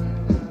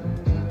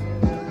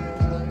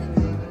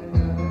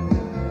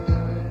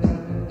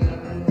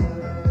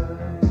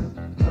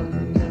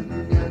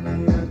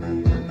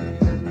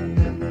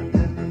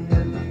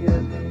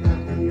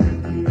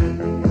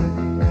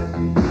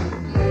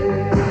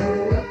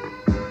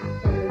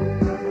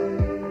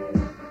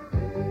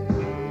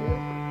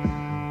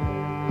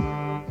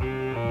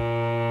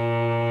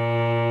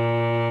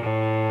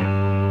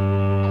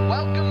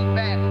 Welcome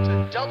back to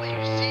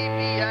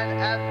WCBN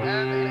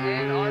FM in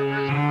Ann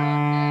Arbor's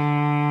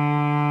broadcast.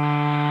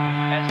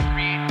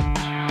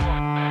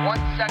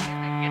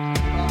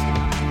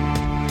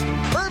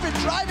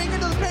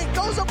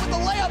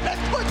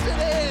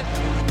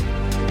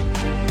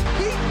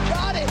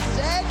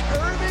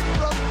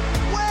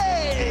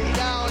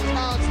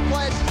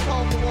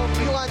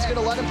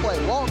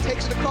 play. Walton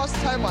takes it across the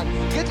timeline.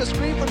 Gets a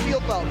screen from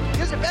Bielfeldt.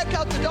 Gives it back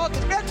out to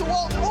Dawkins. Back to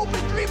Walton. Open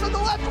three from the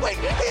left wing.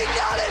 He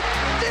got it!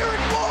 Derek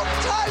Walton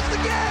ties the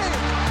game!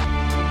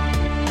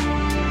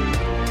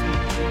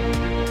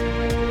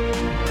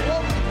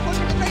 Walton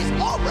pushing the face.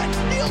 Albrecht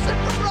steals it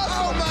from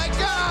Russell. Oh my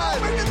God!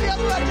 Albrecht at the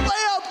other end.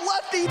 Layup,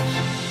 lefty.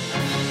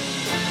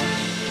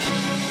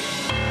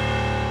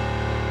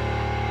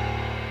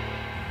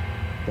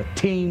 The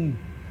team.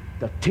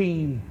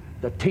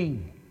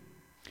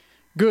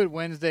 Good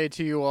Wednesday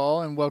to you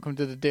all, and welcome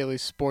to the Daily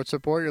Sports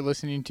Report. You're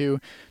listening to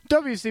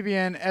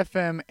WCBN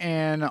FM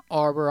Ann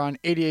Arbor on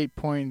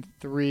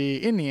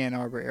 88.3 in the Ann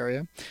Arbor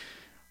area.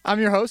 I'm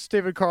your host,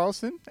 David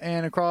Carlson,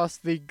 and across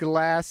the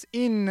glass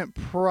in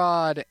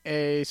Prod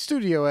A,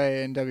 Studio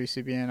A in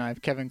WCBN, I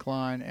have Kevin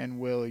Klein and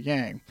Will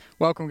Yang.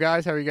 Welcome,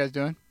 guys. How are you guys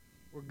doing?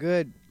 We're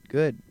good.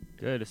 Good,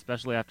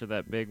 especially after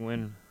that big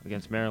win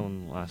against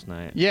Maryland last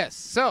night. Yes,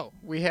 so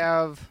we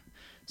have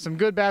some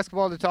good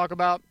basketball to talk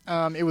about.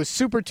 It was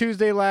Super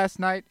Tuesday last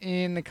night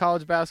in the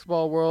college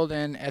basketball world,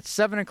 and at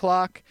 7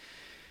 o'clock,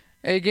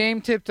 a game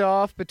tipped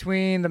off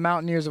between the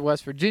Mountaineers of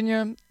West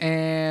Virginia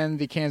and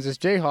the Kansas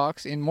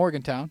Jayhawks in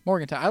Morgantown.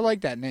 I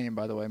like that name,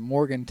 by the way,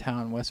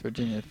 Morgantown, West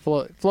Virginia. It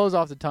flows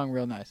off the tongue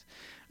real nice.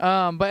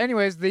 But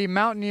anyways, the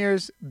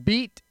Mountaineers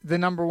beat the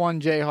number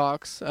one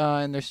Jayhawks,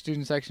 and their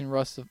student section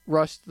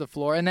rushed the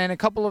floor. And then a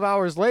couple of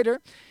hours later,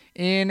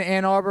 in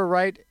Ann Arbor,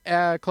 right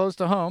close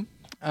to home,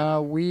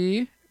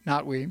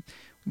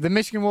 the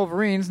Michigan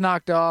Wolverines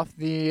knocked off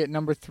the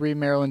number 3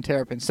 Maryland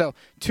Terrapins. So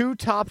 2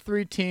 top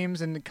 3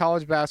 teams in the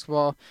college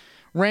basketball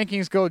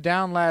rankings go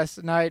down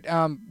last night.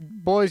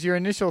 Boys, your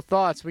initial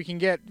thoughts?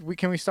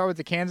 Can we start with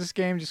the Kansas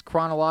game just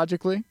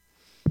chronologically?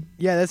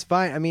 Yeah, that's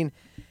fine. I mean,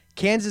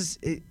 Kansas.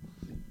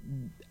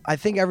 I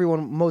think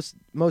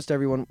most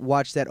everyone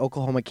watched that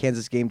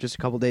Oklahoma-Kansas game just a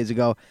couple days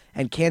ago,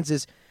 and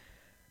Kansas.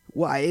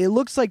 Well, it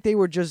looks like they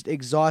were just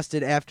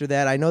exhausted after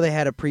that. I know they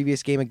had a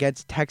previous game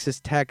against Texas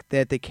Tech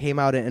that they came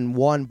out and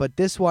won, but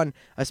this one,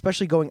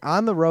 especially going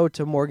on the road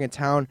to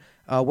Morgantown,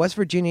 West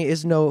Virginia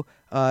is no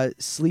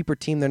sleeper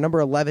team. They're number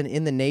 11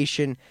 in the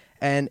nation,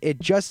 and it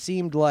just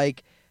seemed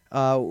like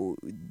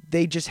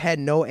they just had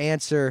no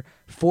answer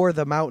for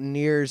the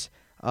Mountaineers.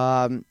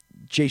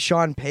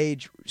 Jayshawn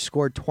Page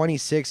scored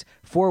 26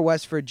 for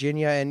West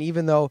Virginia, and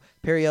even though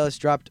Perry Ellis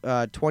dropped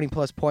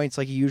 20-plus points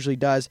like he usually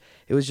does,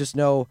 it was just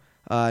no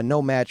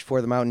match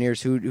for the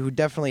Mountaineers, who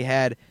definitely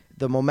had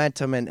the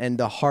momentum and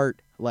the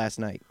heart last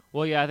night.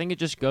 Well, yeah, I think it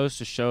just goes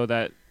to show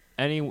that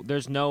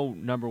there's no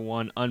number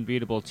one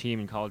unbeatable team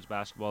in college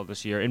basketball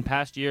this year. In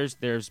past years,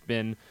 there's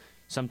been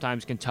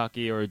sometimes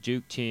Kentucky or a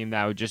Duke team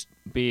that would just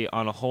be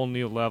on a whole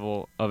new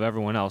level of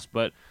everyone else.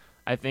 But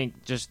I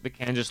think just the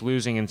Kansas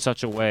losing in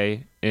such a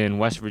way in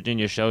West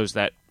Virginia shows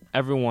that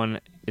everyone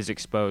is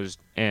exposed,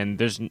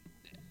 and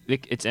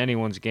it's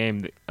anyone's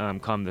game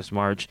come this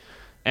March.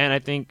 And I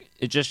think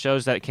it just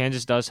shows that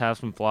Kansas does have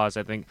some flaws.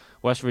 I think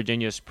West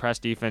Virginia's press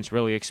defense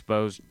really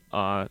exposed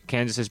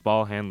Kansas's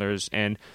ball handlers, and